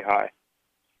probably pretty high.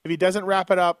 If he doesn't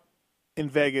wrap it up in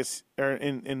Vegas or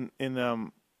in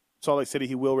Salt Lake City,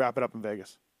 he will wrap it up in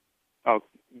Vegas. Oh,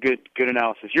 good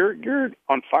analysis. You're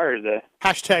on fire today.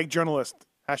 Hashtag journalist.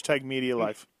 Hashtag media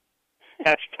life.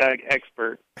 Hashtag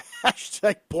expert.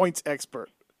 Hashtag points expert.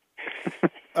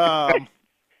 Hey,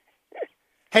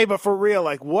 but for real,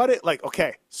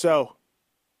 okay, so.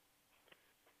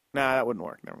 Nah, that wouldn't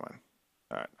work. Never mind.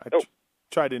 All right. I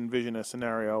tried to envision a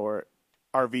scenario where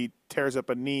RV tears up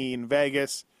a knee in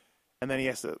Vegas, and then he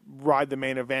has to ride the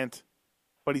main event,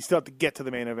 but he still has to get to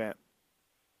the main event.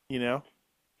 You know,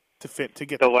 to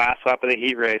get the last lap of the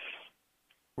heat race.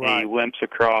 Right. He limps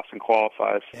across and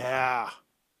qualifies. Yeah.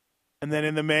 And then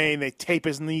in the main, they tape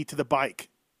his knee to the bike.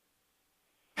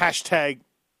 Hashtag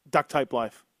duct tape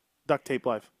life. Duct tape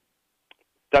life.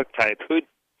 Duct tape.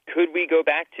 Could we go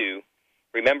back to,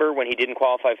 remember when he didn't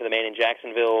qualify for the main in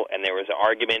Jacksonville, and there was an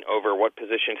argument over what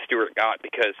position Stewart got,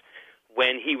 because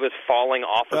when he was falling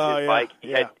off of his bike,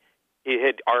 he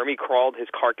had army crawled his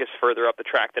carcass further up the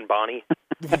track than Bonnie.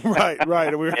 right.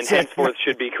 And henceforth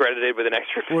should be credited with an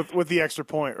extra with the extra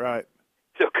point, right.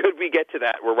 So could we get to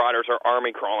that where riders are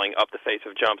army crawling up the face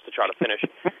of jumps to try to finish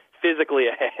physically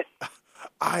ahead?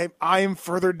 I am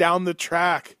further down the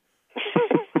track.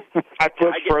 I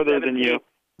flipped further than you.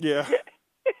 Yeah.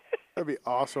 That'd be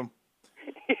awesome.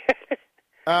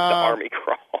 The army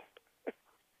crawl.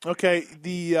 Okay,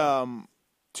 the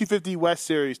 250 West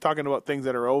Series, talking about things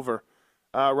that are over.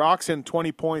 Roczen,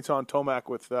 20 points on Tomac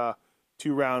with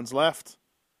 2 rounds left.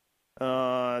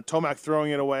 Tomac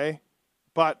throwing it away.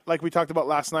 But like we talked about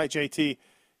last night, JT,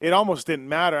 it almost didn't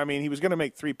matter. I mean, he was going to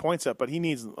make 3 points up, but he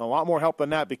needs a lot more help than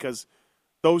that because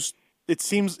it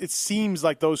seems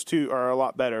like those two are a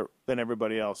lot better than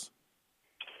everybody else.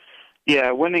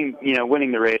 Yeah, winning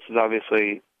the race is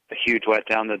obviously a huge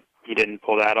letdown that he didn't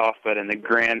pull that off, but in the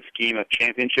grand scheme of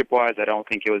championship-wise, I don't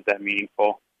think it was that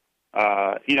meaningful.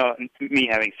 Me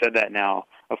having said that now,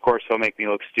 of course he'll make me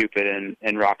look stupid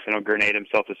and Roczen will grenade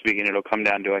himself this week and it'll come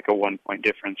down to like a 1-point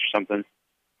difference or something.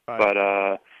 Right. But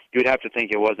you would have to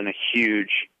think it wasn't a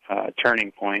huge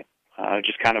turning point,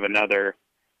 just kind of another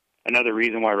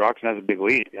reason why Roczen has a big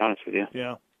lead, to be honest with you.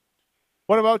 Yeah.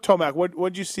 What about Tomac?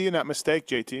 What did you see in that mistake,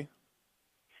 JT?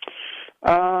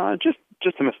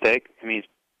 Just a mistake. I mean, he's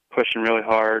pushing really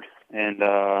hard, and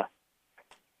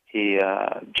he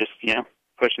just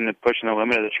pushing the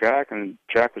limit of the track, and the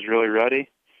track was really ruddy.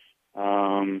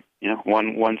 One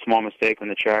small mistake when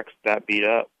the track's that beat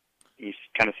up, you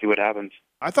kind of see what happens.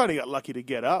 I thought he got lucky to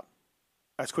get up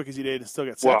as quick as he did and still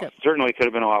get second. Well, certainly could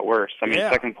have been a lot worse. I mean,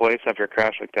 second place after a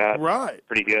crash like that, right?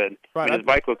 Pretty good. Right. I mean, his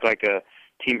bike looked like a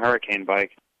Team Hurricane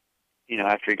bike.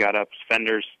 After he got up, his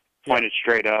fenders pointed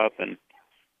straight up, and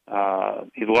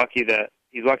he's lucky A,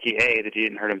 that he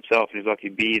didn't hurt himself, and he's lucky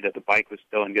B, that the bike was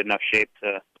still in good enough shape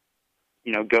to,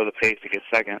 go the pace to get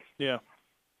second. Yeah.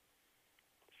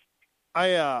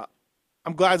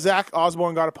 I'm glad Zach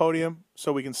Osborne got a podium,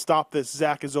 so we can stop this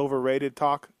Zach is overrated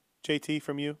talk, JT,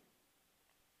 from you.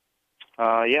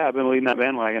 Yeah, I've been leading that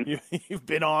bandwagon. You've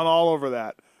been on all over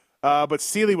that. But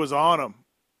Seeley was on him.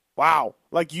 Wow.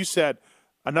 Like you said,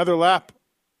 another lap.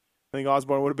 I think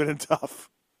Osborne would have been tough.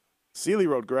 Seeley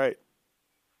rode great.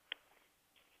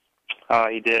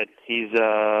 He did. He's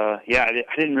I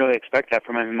didn't really expect that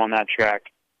from him on that track.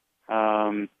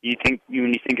 When you think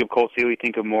of Cole Seeley, you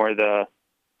think of more the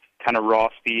kind of raw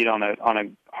speed on a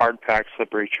hard packed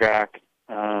slippery track,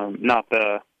 not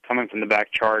the coming from the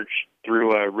back charge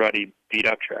through a ruddy beat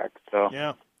up track. So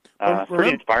yeah,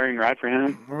 pretty inspiring ride for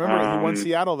him. Remember he won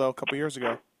Seattle though a couple years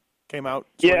ago. Came out.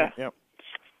 Yeah. Yep.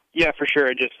 Yeah, for sure.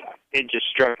 It just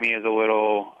struck me as a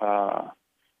little,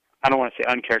 I don't want to say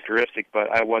uncharacteristic,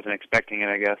 but I wasn't expecting it,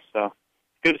 I guess. So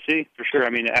good to see, for sure. I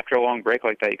mean, after a long break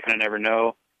like that, you kind of never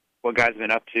know what guy's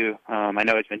been up to. I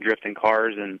know he's been drifting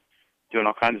cars and doing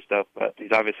all kinds of stuff, but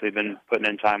he's obviously been putting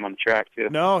in time on the track, too.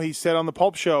 No, he said on the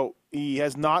Pulp Show he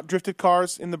has not drifted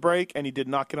cars in the break, and he did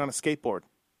not get on a skateboard.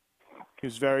 He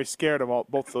was very scared of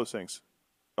both those things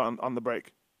on the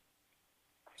break.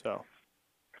 So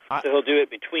he'll do it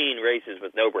between races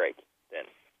with no break, then?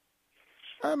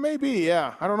 Maybe,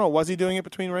 yeah. I don't know. Was he doing it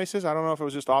between races? I don't know if it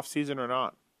was just off-season or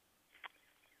not.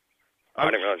 I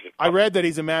didn't realize I read that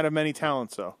he's a man of many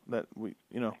talents, though. That we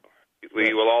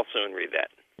will all soon read that.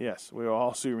 Yes, we will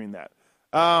all soon read that.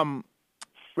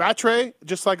 Rattray,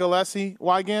 just like Alessi,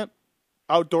 Wygant,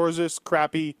 outdoorsist,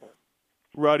 crappy,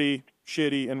 ruddy,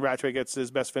 shitty, and Rattray gets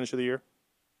his best finish of the year.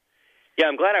 Yeah,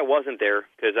 I'm glad I wasn't there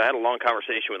because I had a long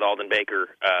conversation with Alden Baker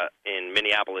in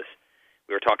Minneapolis.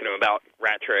 We were talking to him about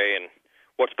Rattray and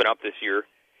what's been up this year.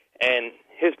 And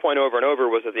his point over and over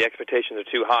was that the expectations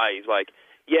are too high. He's like,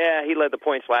 yeah, he led the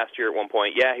points last year at one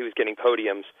point. Yeah, he was getting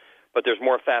podiums, but there's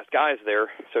more fast guys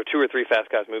there. So 2 or 3 fast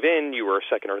guys move in. You were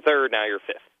second or third. Now you're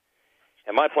fifth.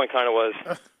 And my point kind of was,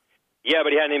 yeah,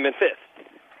 but he hadn't even been fifth.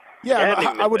 Yeah,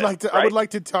 I would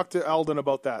like to talk to Alden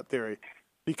about that theory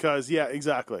because, yeah,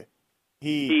 exactly.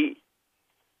 He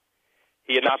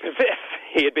had not been fifth.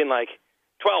 He had been like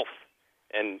 12th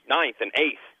and 9th and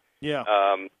 8th. Yeah.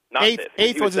 not eighth, fifth.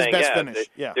 Eighth He was his saying, best finish.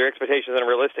 Yeah. Their expectations are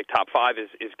unrealistic. Top 5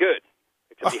 is good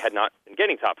because he had not been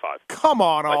getting top 5. Come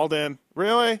on, Alden.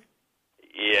 Really?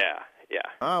 Yeah.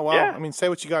 Well, Yeah. I mean, say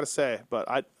what you got to say,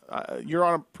 but you're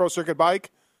on a pro circuit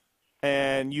bike,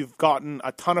 and you've gotten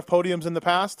a ton of podiums in the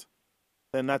past.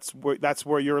 Then that's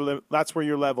where your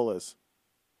level is.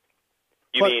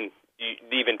 You mean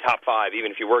even top 5,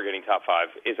 even if you were getting top 5,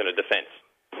 isn't a defense?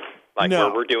 Like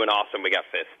No. we're doing awesome. We got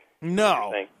 5th.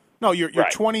 No, you're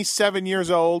Right. 27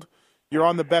 years old. You're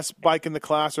on the best bike in the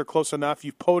class or close enough.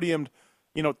 You've podiumed,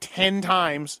 10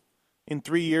 times in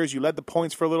 3 years. You led the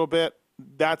points for a little bit.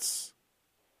 That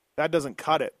doesn't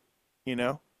cut it,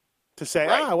 to say,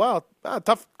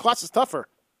 tough class is tougher.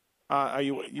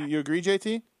 You agree,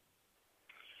 JT?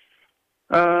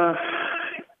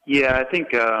 Yeah, I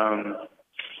think.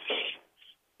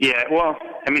 Yeah, well,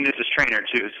 I mean, it's his trainer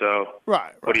too. So,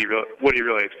 right. What do you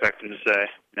really expect him to say?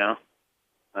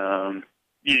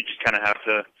 You just kind of have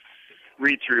to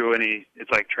read through it's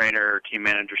like trainer or team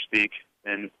manager speak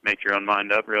and make your own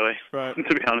mind up, really. Right.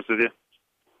 To be honest with you.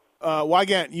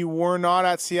 Wygant, you were not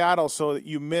at Seattle, so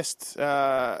you missed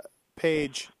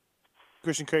Paige,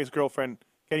 Christian Craig's girlfriend,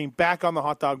 getting back on the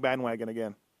hot dog bandwagon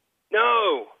again.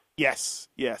 No. Yes.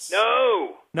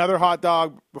 No. Another hot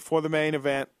dog before the main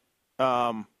event.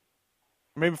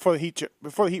 Maybe before the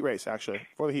heat race, actually.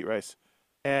 Before the heat race.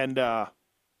 And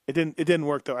it didn't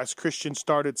work, though, as Christian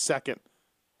started second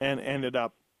and ended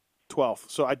up 12th.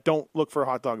 So I don't look for a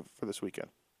hot dog for this weekend.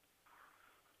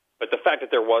 But the fact that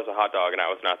there was a hot dog and I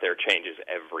was not there changes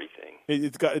everything.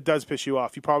 It does piss you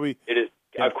off. You probably... It is.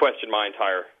 Yeah. I've questioned my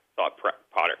entire thought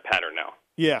pattern now.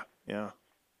 Yeah.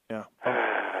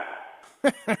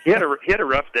 He had a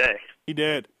rough day. He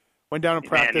did. Went down in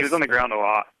practice. Man, he was on the ground a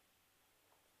lot.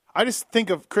 I just think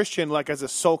of Christian like as a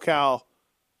SoCal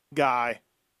guy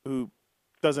who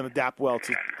doesn't adapt well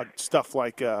to stuff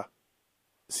like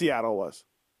Seattle was.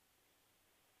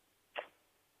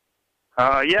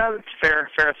 Yeah, that's fair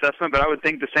assessment, but I would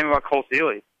think the same about Cole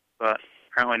Seeley, but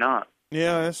apparently not.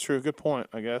 Yeah, that's true. Good point,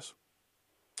 I guess.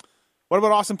 What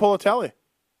about Austin Politelli?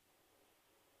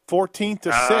 14th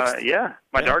to 6th. Yeah,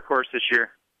 my dark horse this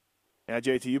year. Yeah,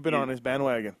 JT, you've been on his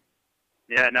bandwagon.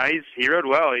 Yeah, no, he rode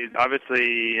well. He's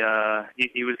obviously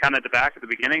he was kind of at the back at the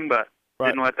beginning, but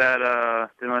didn't let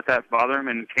that bother him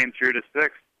and came through to 6th.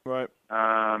 Right.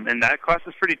 And that class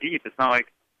is pretty deep. It's not like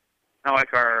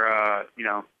our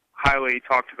highly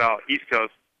talked about East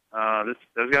Coast.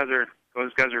 Those guys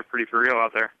are pretty for real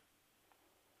out there.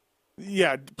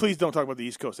 Yeah, please don't talk about the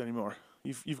East Coast anymore.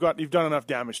 You've done enough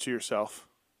damage to yourself.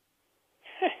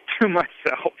 To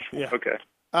myself. Yeah. Okay.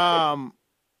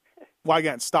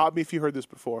 Wygant, stop me if you heard this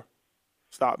before.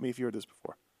 Martin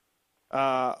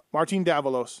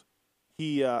Davalos,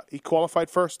 he qualified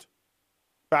first,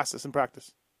 fastest in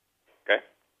practice. Okay.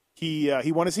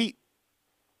 He won his heat.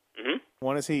 Mm-hmm.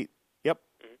 Won his heat. Yep.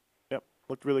 Mm-hmm. Yep.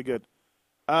 Looked really good.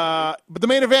 But the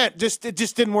main event just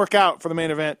didn't work out for the main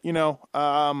event.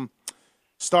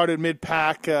 Started mid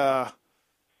pack.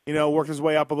 Worked his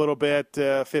way up a little bit,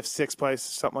 5th, 6th place,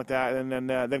 something like that, and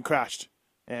then crashed.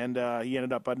 And he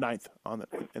ended up at 9th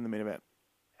in the main event.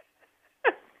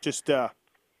 Just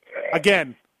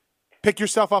again, pick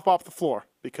yourself up off the floor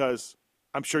because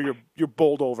I'm sure you're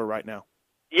bowled over right now.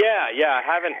 Yeah, I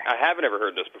haven't ever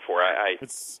heard this before.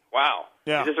 Wow.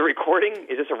 Yeah. Is this a recording?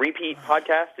 Is this a repeat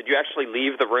podcast? Did you actually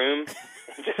leave the room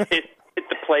and just hit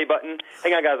the play button?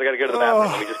 Hang on, guys, I got to go to the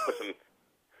bathroom. Let me just put some.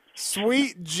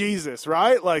 Sweet Jesus,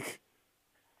 right? Like,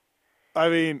 I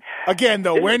mean, again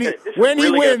though, when he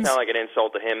really wins, sound like an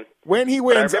insult to him. When he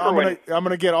wins, I'm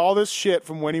gonna get all this shit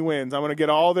from when he wins. I'm gonna get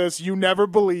all this. You never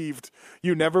believed,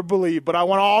 but I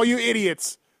want all you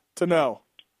idiots to know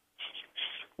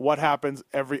what happens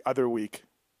every other week.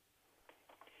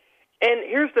 And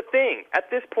here's the thing: at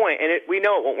this point, and we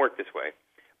know it won't work this way,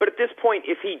 but at this point,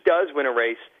 if he does win a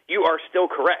race, you are still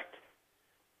correct.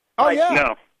 Oh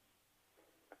yeah.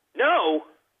 No.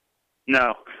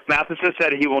 Matheson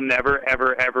said he will never,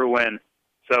 ever, ever win.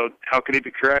 So how could he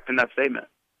be correct in that statement?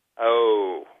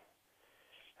 Oh,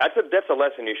 that's a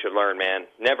lesson you should learn, man.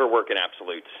 Never work in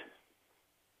absolutes.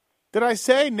 Did I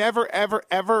say never, ever,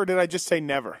 ever, or did I just say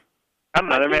never? I don't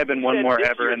know. There may have been one more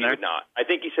ever in there. Not. I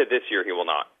think you said this year he will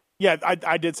not. Yeah,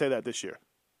 I did say that this year.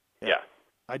 Yeah.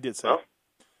 I did say that.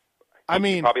 I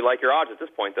mean, you probably like your odds at this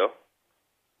point, though.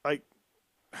 Like,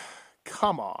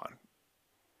 come on.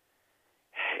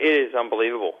 It is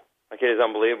unbelievable. It is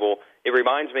unbelievable. It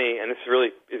reminds me, and this really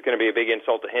is going to be a big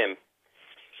insult to him,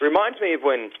 it reminds me of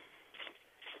when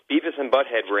Beavis and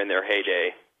Butthead were in their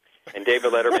heyday, and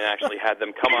David Letterman actually had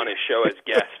them come on his show as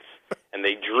guests, and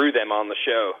they drew them on the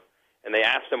show, and they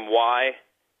asked them why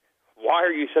why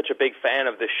are you such a big fan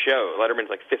of this show? Letterman's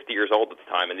like 50 years old at the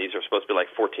time, and these are supposed to be like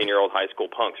 14-year-old high school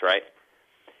punks, right?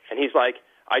 And he's like,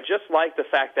 I just like the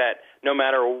fact that no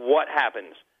matter what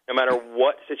happens, no matter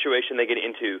what situation they get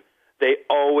into, they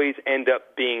always end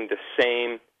up being the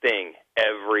same thing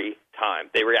every time.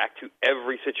 They react to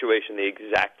every situation the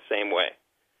exact same way.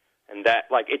 And that,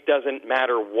 like, it doesn't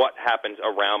matter what happens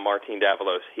around Martin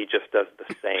Davalos. He just does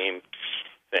the same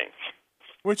thing.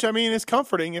 Which, I mean, is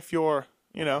comforting if you're,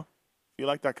 you know, if you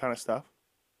like that kind of stuff.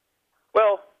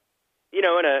 Well, you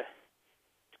know, it's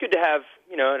good to have,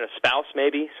 you know, in a spouse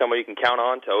maybe, somebody you can count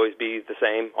on to always be the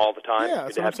same all the time. Yeah,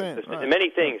 that's what I'm saying. Right. In many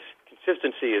things,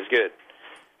 consistency is good.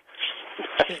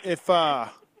 If I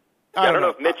don't know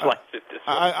if Mitch likes it this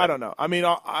way. I don't know. I mean,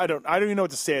 I don't even know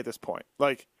what to say at this point.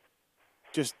 Like,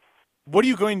 just what are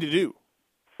you going to do?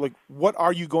 Like, what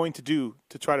are you going to do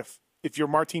to try to, if you're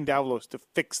Martin Davalos, to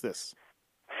fix this?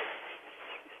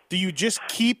 Do you just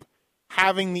keep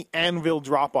having the anvil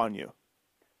drop on you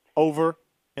over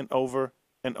and over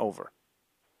and over?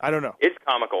 I don't know. It's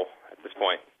comical at this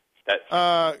point.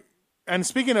 And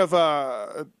speaking of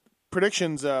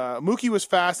predictions, Mookie was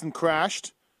fast and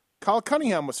crashed. Kyle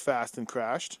Cunningham was fast and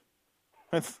crashed.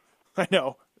 I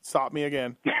know. Stop me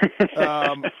again.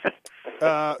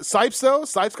 Sipes, though.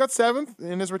 Sipes got 7th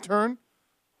in his return.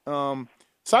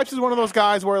 Sipes is one of those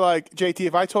guys where, like, JT,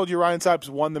 if I told you Ryan Sipes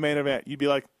won the main event, you'd be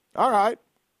like, all right.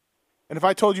 And if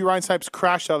I told you Ryan Sipes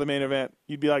crashed out of the main event,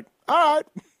 you'd be like, all right.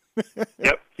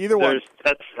 Yep. Either one.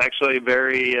 That's actually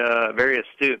very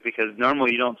astute because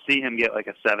normally you don't see him get like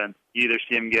a 7. You either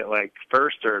see him get like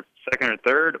 1st or 2nd or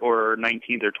 3rd or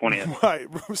 19th or 20th.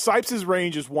 Right. Sipes'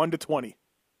 range is 1 to 20.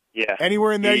 Yeah.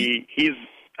 Anywhere in there.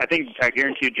 I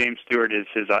guarantee you James Stewart is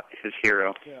his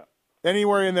hero. Yeah.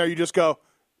 Anywhere in there, you just go,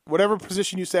 whatever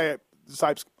position you say,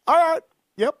 Sipes, all right.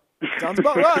 Yep. Sounds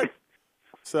about right.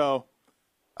 So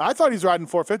I thought he's riding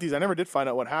 450s. I never did find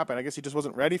out what happened. I guess he just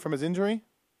wasn't ready from his injury.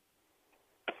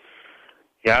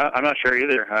 Yeah, I'm not sure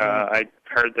either. I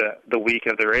heard the week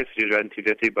of the race he was riding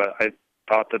 250, but I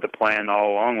thought that the plan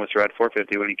all along was to ride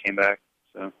 450 when he came back.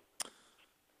 So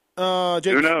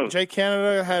who knows? Jake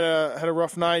Canada had a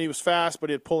rough night. He was fast, but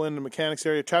he had pull in the mechanics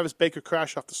area. Travis Baker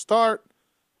crashed off the start.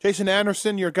 Jason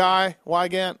Anderson, your guy,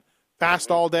 Wygant, fast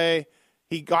all day.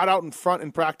 He got out in front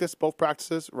in practice, both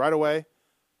practices, right away,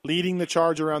 leading the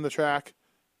charge around the track.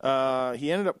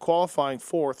 He ended up qualifying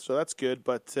 4th, so that's good,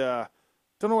 but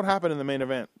don't know what happened in the main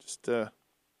event. Just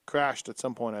crashed at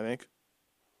some point, I think.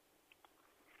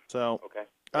 So, okay.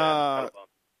 Kind of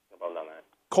bummed on that.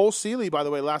 Cole Seeley, by the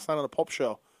way, last night on the Pulp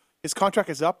Show, his contract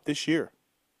is up this year,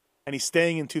 and he's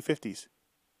staying in 250s.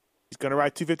 He's going to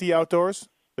ride 250 outdoors.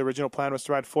 The original plan was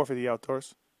to ride 450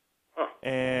 outdoors. Huh.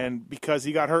 And because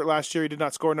he got hurt last year, he did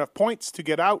not score enough points to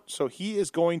get out, so he is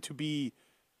going to be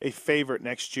a favorite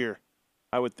next year,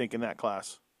 I would think, in that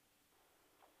class.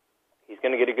 He's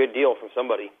going to get a good deal from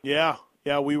somebody. Yeah,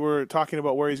 we were talking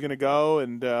about where he's going to go,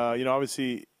 and,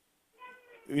 obviously,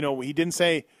 he didn't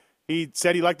say – he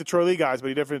said he liked the Troy Lee guys, but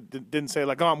he definitely didn't say,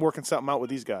 like, I'm working something out with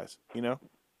these guys, So.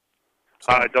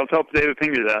 Don't tell David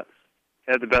Finger that.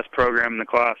 He had the best program in the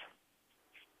class.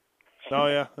 Oh,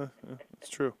 yeah, that's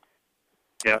true.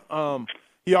 Yeah.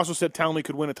 He also said Townley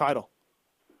could win a title.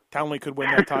 Townley could win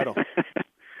that title.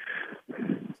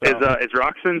 Is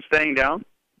Roxon staying down?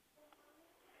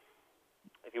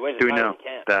 If he wins Do the we title, know he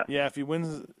can. that? Yeah, if he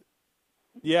wins,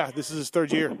 this is his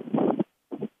 3rd year,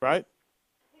 right?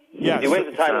 Yeah, if he wins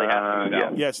the title, he has to move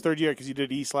out. Yeah, it's 3rd year because he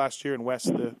did East last year and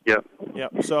West. Yep.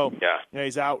 So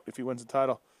he's out if he wins the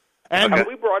title. And have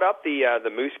we brought up the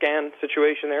Muscan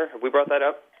situation there? Have we brought that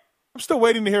up? I'm still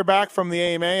waiting to hear back from the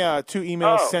AMA. 2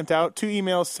 emails sent out. 2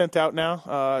 emails sent out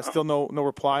now. Still no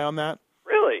reply on that.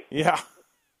 Really? Yeah.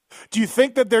 Do you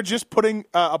think that they're just putting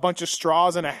a bunch of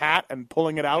straws in a hat and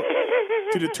pulling it out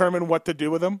to determine what to do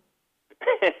with them?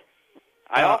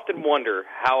 I often wonder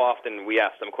how often we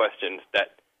ask them questions that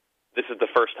this is the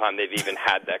first time they've even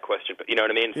had that question. But you know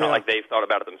what I mean? It's not like they've thought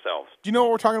about it themselves. Do you know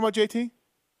what we're talking about, JT?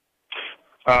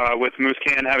 With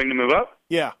Muscan having to move up?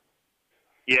 Yeah.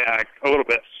 Yeah, a little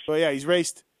bit. So, he's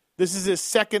raced. This is his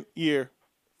 2nd year,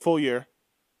 full year,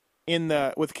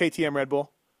 with KTM Red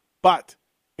Bull. But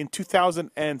in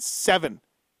 2007,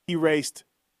 he raced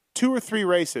 2 or 3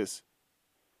 races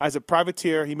as a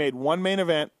privateer. He made 1 main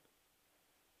event.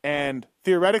 And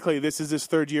theoretically, this is his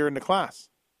 3rd year in the class.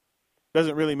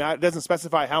 Doesn't really matter. It doesn't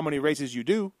specify how many races you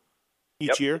do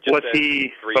each year. Was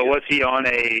he on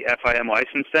a FIM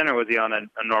license then, or was he on a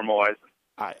normal license?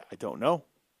 I don't know.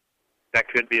 That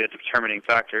could be a determining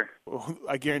factor.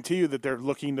 I guarantee you that they're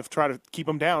looking to try to keep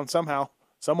him down somehow.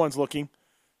 Someone's looking.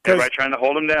 Everybody trying to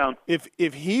hold him down.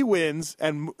 If he wins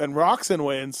and Roxon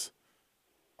wins,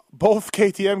 both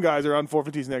KTM guys are on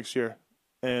 450s next year,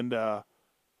 and or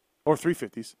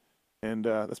 350s, and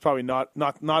that's probably not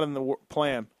in the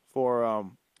plan for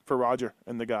Roger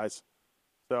and the guys.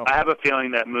 So I have a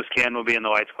feeling that Musquin will be in the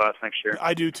lights class next year.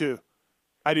 I do too.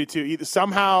 Either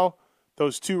somehow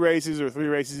those 2 races or 3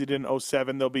 races he did in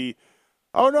 07, they'll be,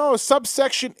 oh no,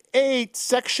 subsection 8,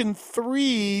 section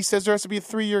 3 says there has to be a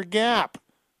 3-year gap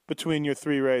between your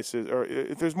 3 races, or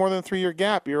if there's more than a 3-year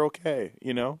gap, you're okay,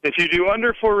 you know? If you do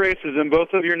under 4 races and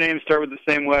both of your names start with the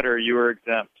same letter, you are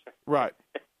exempt. Right.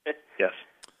 Yes.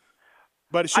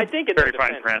 But I think in their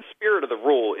defense, the spirit of the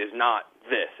rule is not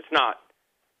this. It's not.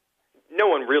 No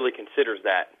one really considers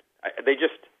that. They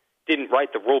just didn't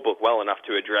write the rule book well enough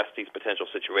to address these potential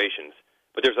situations.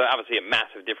 But there's obviously a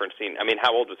massive difference.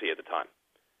 How old was he at the time?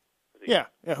 Yeah,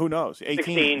 who knows? 18.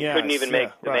 16, couldn't even make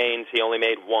the mains. He only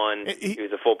made 1. He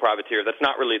was a full privateer. That's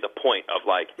not really the point of,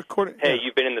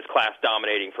 you've been in this class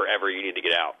dominating forever. You need to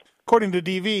get out. According to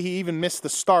DV, he even missed the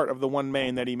start of the 1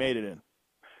 main that he made it in.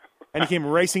 And he came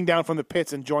racing down from the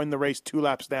pits and joined the race 2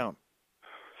 laps down.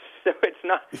 So it's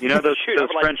not... those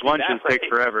French lunches take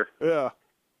forever. Yeah.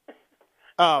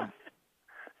 I'd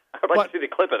like to see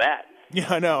the clip of that. Yeah,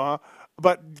 I know, huh?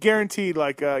 But guaranteed,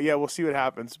 we'll see what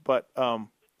happens. But,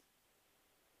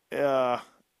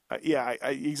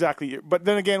 exactly. But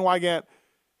then again, Wygant,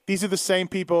 these are the same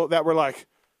people that were like,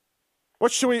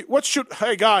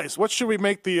 hey guys, what should we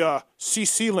make the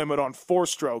CC limit on 4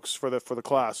 strokes for the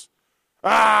class?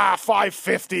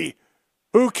 550.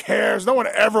 Who cares? No one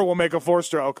ever will make a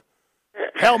 4-stroke.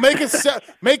 Hell, make it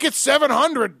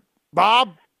 700,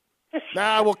 Bob.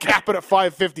 Nah, we'll cap it at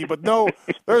 550. But no,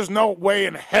 there's no way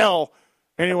in hell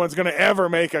anyone's going to ever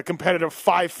make a competitive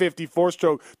 550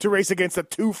 4-stroke to race against a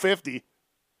 250.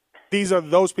 These are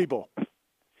those people.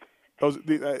 That's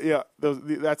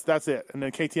it. And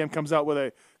then KTM comes out with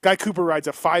a Guy Cooper rides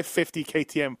a 550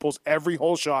 KTM, pulls every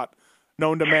hole shot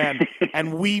known to man,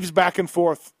 and weaves back and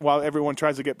forth while everyone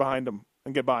tries to get behind him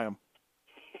and get by him.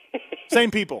 Same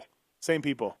people.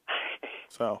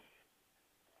 So,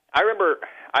 I remember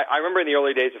in the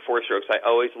early days of 4-strokes, I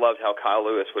always loved how Kyle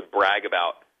Lewis would brag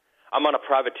about, I'm on a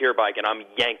privateer bike and I'm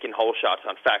yanking hole shots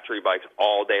on factory bikes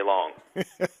all day long.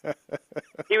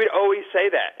 He would always say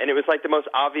that, and it was like the most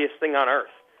obvious thing on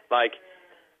earth. Like,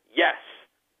 yes,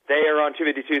 they are on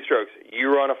 252 strokes. You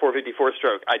are on a 454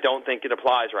 stroke. I don't think it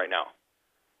applies right now.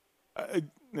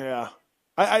 Yeah.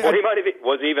 He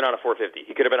wasn't even on a 450.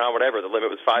 He could have been on whatever. The limit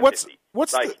was 550.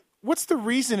 What's the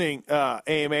reasoning,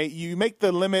 AMA? You make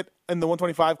the limit in the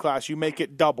 125 class, you make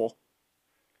it double.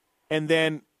 And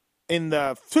then in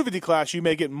the 250 class, you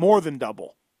make it more than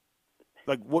double.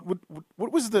 Like, what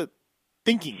was the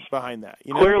thinking behind that?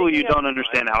 You know? Clearly you don't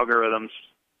understand algorithms.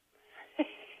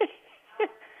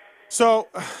 So,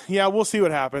 yeah, we'll see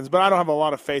what happens. But I don't have a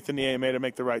lot of faith in the AMA to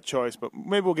make the right choice. But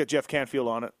maybe we'll get Jeff Canfield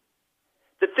on it.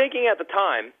 The thinking at the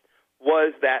time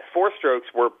was that 4-strokes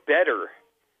were better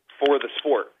for the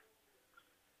sport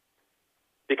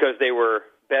because they were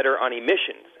better on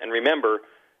emissions. And remember,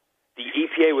 the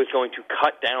EPA was going to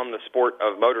cut down the sport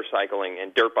of motorcycling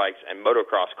and dirt bikes and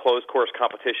motocross, closed course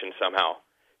competition somehow,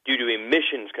 due to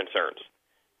emissions concerns.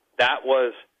 That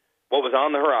was what was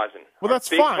on the horizon. Well, that's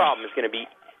fine. Big problem is going to be...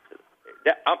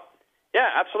 Yeah,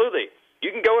 absolutely. You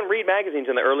can go and read magazines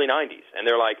in the early 90s, and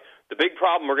they're like, the big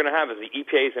problem we're going to have is the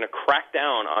EPA is going to crack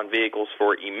down on vehicles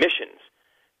for emissions.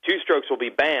 2-strokes will be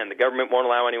banned. The government won't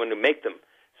allow anyone to make them.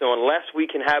 So unless we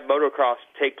can have motocross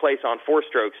take place on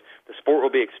 4-strokes, the sport will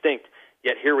be extinct.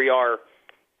 Yet here we are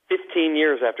 15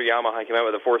 years after Yamaha came out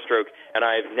with a 4-stroke, and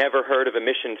I've never heard of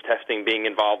emissions testing being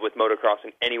involved with motocross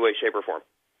in any way, shape, or form.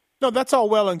 No, that's all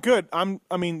well and good.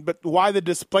 But why the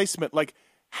displacement? Like,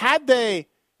 had they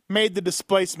made the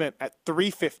displacement at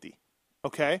 350,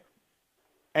 okay,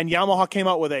 and Yamaha came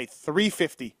out with a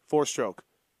 350 4-stroke,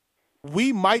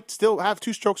 we might still have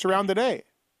 2-strokes around today.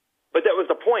 But that was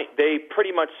the point. They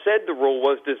pretty much said the rule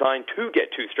was designed to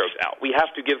get 2-strokes out. We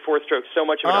have to give 4-strokes so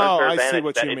much of an unfair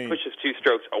advantage that it pushes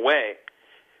 2-strokes away.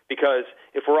 Because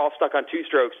if we're all stuck on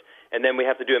 2-strokes and then we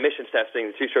have to do emissions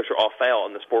testing, the 2-strokes will all fail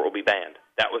and the sport will be banned.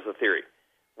 That was the theory.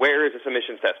 Where is this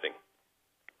emissions testing?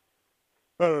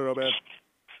 I don't know, man.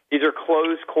 These are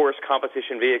closed course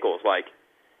competition vehicles. Like,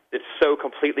 it's so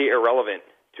completely irrelevant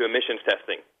to emissions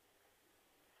testing.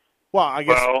 Well, I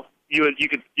guess. Well,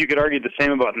 you could argue the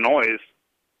same about noise.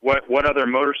 What other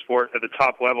motorsport at the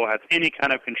top level has any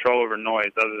kind of control over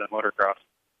noise other than motocross?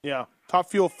 Yeah, top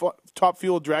fuel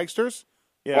dragsters.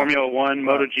 Yeah. Formula One,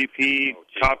 MotoGP,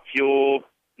 Top Fuel,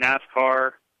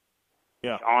 NASCAR.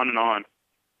 Yeah, on and on.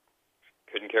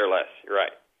 Couldn't care less. You're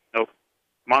right. Nope.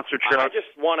 Monster truck. I just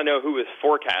want to know who is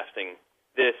forecasting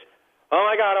this. Oh,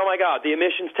 my God. The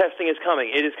emissions testing is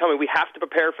coming. It is coming. We have to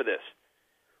prepare for this.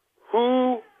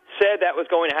 Who said that was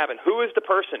going to happen? Who is the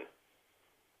person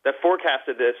that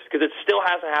forecasted this? Because it still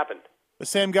hasn't happened. The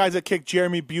same guys that kicked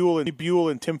Jeremy Buell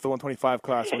and Tim the 125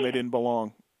 class when they didn't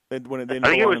belong. I think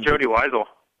it was Jody Weisel.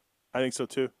 I think so,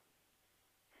 too.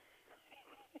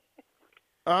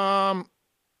 All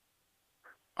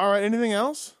right, anything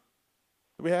else?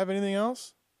 Do we have anything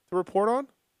else to report on?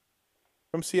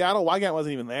 From Seattle? Wygant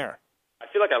wasn't even there. I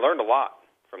feel like I learned a lot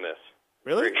from this.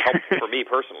 Really? Very helpful for me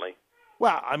personally.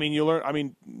 Well, I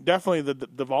mean, definitely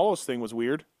the Volos thing was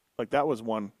weird. Like, that was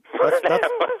one.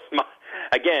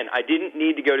 Again, I didn't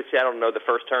need to go to Seattle to know the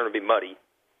first turn would be muddy.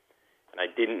 And I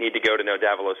didn't need to go to know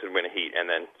Davalos would win a heat and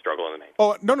then struggle in the main.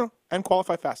 Oh, no. And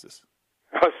qualify fastest.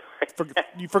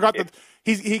 You forgot that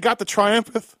he got the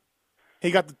triumph.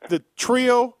 He got the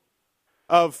trio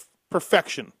of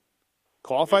perfection.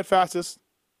 Qualified fastest,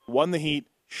 won the heat,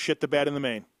 shit the bed in the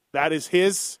main. That is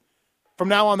his. From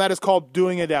now on, that is called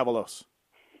doing a Davalos.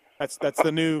 That's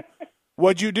the new.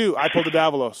 What'd you do? I pulled a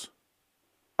Davalos.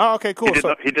 Oh, okay, cool.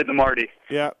 He did the Marty.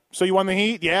 Yeah. So you won the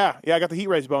heat? Yeah. I got the heat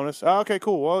race bonus. Oh, okay,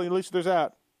 cool. Well, at least there's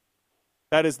that.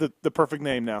 That is the perfect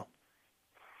name now.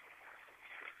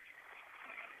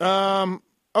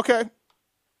 Okay.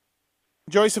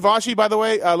 Joey Savachi, by the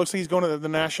way, looks like he's going to the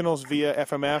Nationals via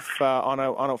FMF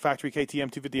on a factory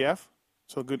KTM 250F.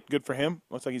 So good for him.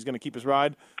 Looks like he's going to keep his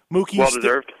ride. Well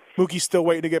deserved. Mookie's still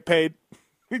waiting to get paid.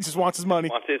 He just wants his money.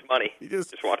 He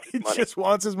just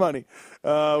wants his money. We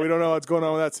don't know what's going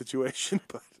on with that situation,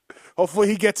 but hopefully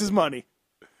he gets his money.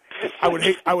 I would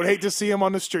hate to see him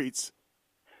on the streets.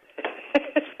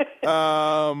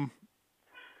 Yeah.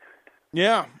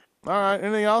 All right.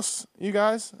 Anything else, you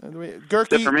guys? Gerke,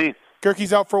 Good for me.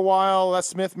 Gerke's out for a while. Les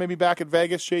Smith maybe back at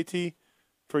Vegas. JT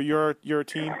for your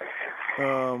team.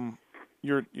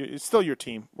 It's still your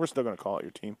team. We're still going to call it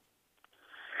your team.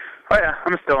 Oh yeah,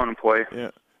 I'm still an employee.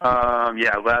 Yeah.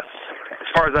 Les, as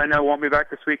far as I know, won't be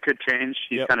back this week. Could change.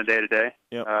 He's kind of day to day.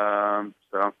 Yep.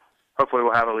 So hopefully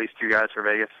we'll have at least 2 guys for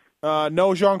Vegas.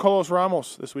 No Jean Carlos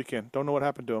Ramos this weekend. Don't know what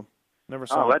happened to him. Never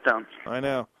saw him. Letdown. I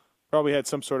know. Probably had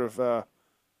some sort of.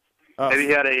 Maybe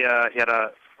he had a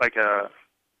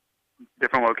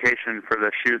different location for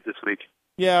the shoot this week.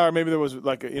 Yeah, or maybe there was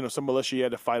some militia he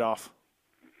had to fight off.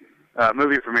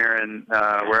 Movie premiere in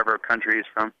wherever country he's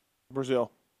from.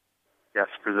 Brazil. Yes,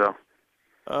 Brazil.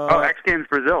 X Games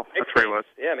Brazil. That's where he was.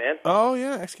 Yeah, man. Oh,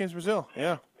 yeah, X Games Brazil.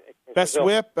 Yeah. Best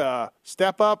Whip,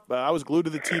 Step Up. I was glued to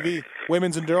the TV.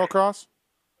 Women's Enduro Cross.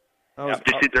 Did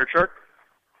you see Dirt Shark?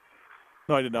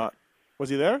 No, I did not. Was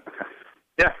he there? Okay.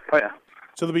 Yeah. Oh, yeah.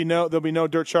 So there'll be no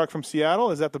Dirt Shark from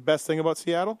Seattle? Is that the best thing about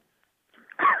Seattle?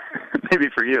 Maybe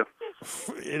for you.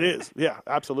 It is. Yeah,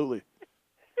 absolutely.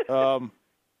 All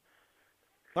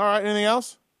right, anything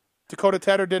else? Dakota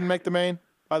Tedder didn't make the main,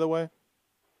 by the way.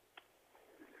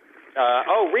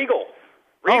 Regal.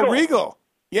 Oh, Regal.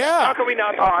 Yeah. How can we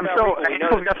not talk about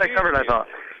Regal? I got that covered, I thought.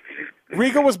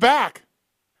 Regal was back.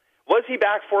 Was he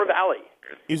back for Valley?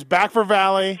 He's back for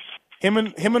Valley. Him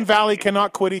and Valley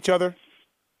cannot quit each other.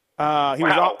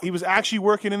 He was actually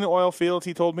working in the oil fields,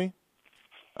 he told me.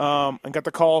 And got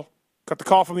the call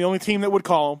from the only team that would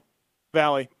call him,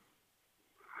 Valley.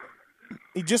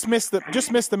 He just missed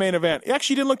the main event. He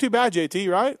actually didn't look too bad, JT,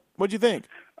 right? What'd you think?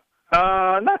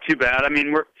 Not too bad. I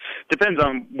mean, depends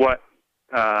on what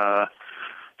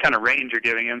kind of range you're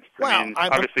giving him. Well,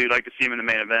 obviously you'd like to see him in the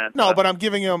main event. No, but I'm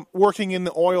giving him working in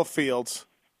the oil fields.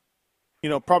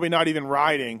 Probably not even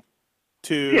riding.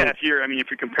 Yeah, if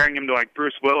you're comparing him to like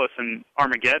Bruce Willis and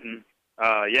Armageddon,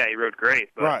 he rode great.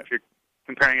 But right. If you're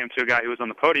comparing him to a guy who was on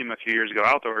the podium a few years ago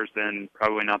outdoors, then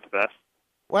probably not the best.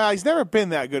 Well, he's never been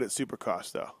that good at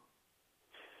Supercross, though.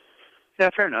 Yeah,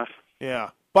 fair enough. Yeah,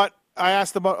 but I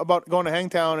asked about going to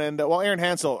Hangtown, and Aaron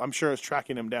Hansel, I'm sure, is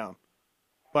tracking him down.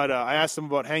 But I asked him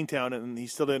about Hangtown, and he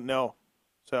still didn't know.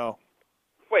 So.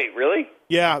 Wait, really?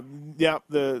 Yeah.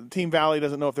 The Team Valley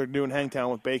doesn't know if they're doing Hangtown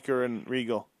with Baker and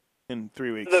Regal in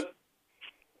 3 weeks.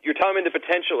 You're telling me the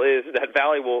potential is that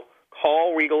Valley will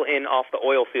call Regal in off the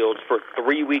oil fields for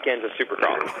 3 weekends of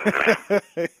Supercross.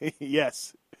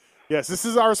 Yes, this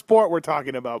is our sport we're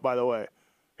talking about, by the way.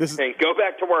 Go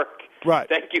back to work. Right.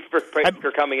 Thank you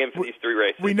for coming in for these 3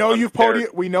 races. We know you've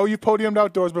podiumed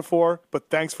outdoors before, but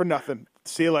thanks for nothing.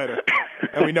 See you later.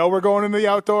 And we know we're going into the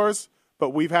outdoors,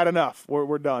 but we've had enough.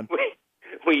 We're done.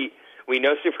 We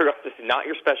know Supercross is not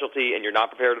your specialty, and you're not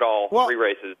prepared at all. Well, 3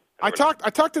 races. I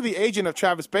talked to the agent of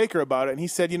Travis Baker about it, and he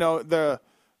said, the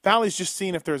Valley's just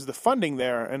seeing if there's the funding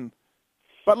there,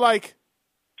 but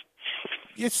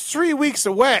it's 3 weeks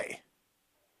away,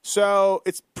 so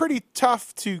it's pretty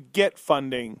tough to get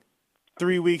funding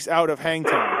 3 weeks out of hang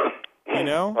time. You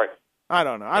know? Right. I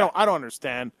don't know. I don't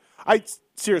understand.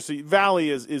 Seriously, Valley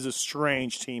is a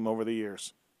strange team over the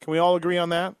years. Can we all agree on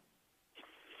that?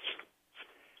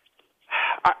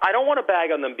 I don't want to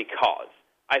bag on them because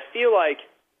I feel like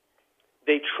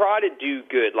they try to do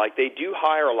good. Like, they do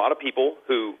hire a lot of people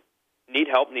who need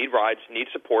help, need rides, need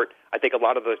support. I think a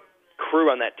lot of the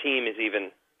crew on that team is even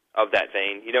of that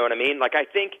vein. You know what I mean? Like, I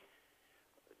think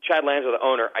Chad Lanza, the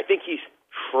owner, I think he's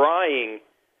trying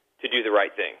to do the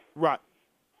right thing. Right.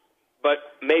 But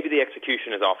maybe the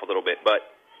execution is off a little bit. But,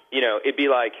 you know, it'd be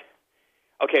like,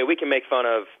 okay, we can make fun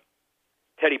of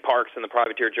Teddy Parks in the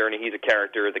Privateer Journey. He's a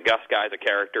character. The Gus guy's a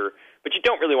character. But you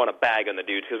don't really want to bag on the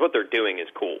dudes because what they're doing is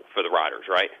cool for the riders,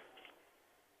 right?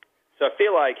 So I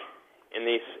feel like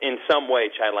in some way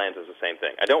Chad Lanza is the same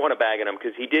thing. I don't want to bag on him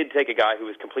because he did take a guy who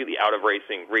was completely out of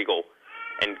racing, Regal,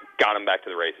 and got him back to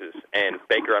the races. And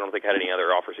Baker, I don't think, had any other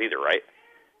offers either, right?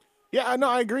 Yeah, no,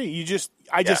 I agree.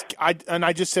 I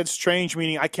just said strange,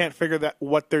 meaning I can't figure that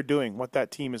what they're doing, what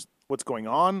that team is, what's going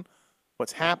on,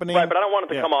 what's happening. Right, but I don't want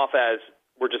it to come off as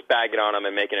we're just bagging on them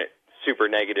and making it super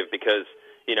negative because,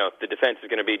 you know, the defense is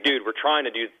going to be, dude, we're trying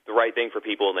to do the right thing for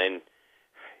people, and then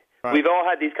we've all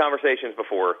had these conversations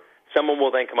before. Someone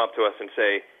will then come up to us and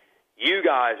say, you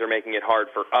guys are making it hard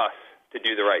for us to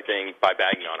do the right thing by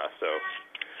bagging on us. So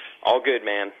all good,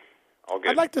 man. All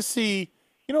good. I'd like to see,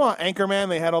 you know, on Anchorman,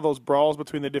 they had all those brawls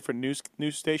between the different news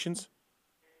stations.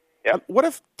 Yeah. What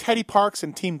if Teddy Parks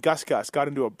and Team Gus Gus got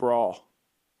into a brawl?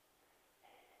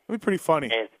 That'd be pretty funny.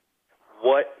 And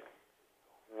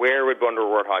where would Wonder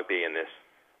Warthog be in this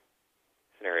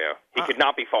scenario? He could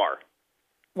not be far.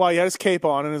 Well, he had his cape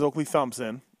on and his Oakley thumps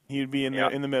in. He'd be in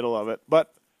the middle of it.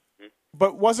 But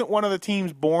wasn't one of the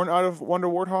teams born out of Wonder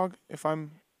Warthog, if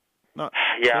I'm not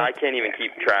Yeah, correct? I can't even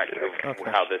keep track of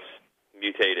how this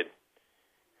mutated.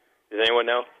 Does anyone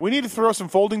know? We need to throw some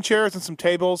folding chairs and some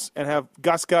tables and have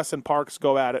Gus Gus and Parks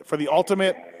go at it for the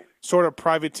ultimate sort of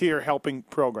privateer helping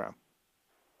program.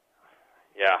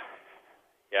 Yeah.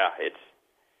 Yeah,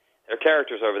 they're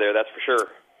characters over there, that's for sure.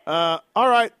 All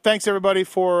right. Thanks, everybody,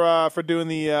 for doing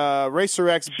the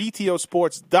RacerX,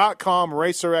 BTOsports.com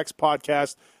RacerX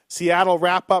podcast. Seattle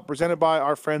wrap-up presented by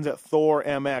our friends at Thor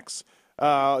MX.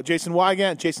 Jason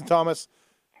Wygant, Jason Thomas,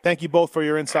 thank you both for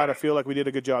your insight. I feel like we did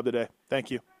a good job today.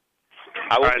 Thank you.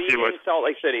 I will be in Salt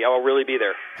Lake City. I will really be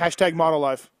there. # Model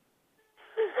Life.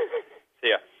 See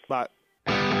ya. Bye.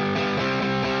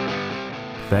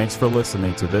 Thanks for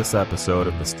listening to this episode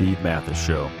of The Steve Mathis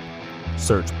Show.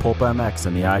 Search Pulp MX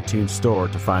in the iTunes Store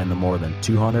to find the more than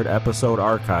 200-episode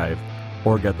archive,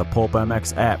 or get the Pulp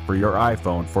MX app for your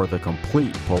iPhone for the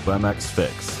complete Pulp MX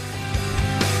fix.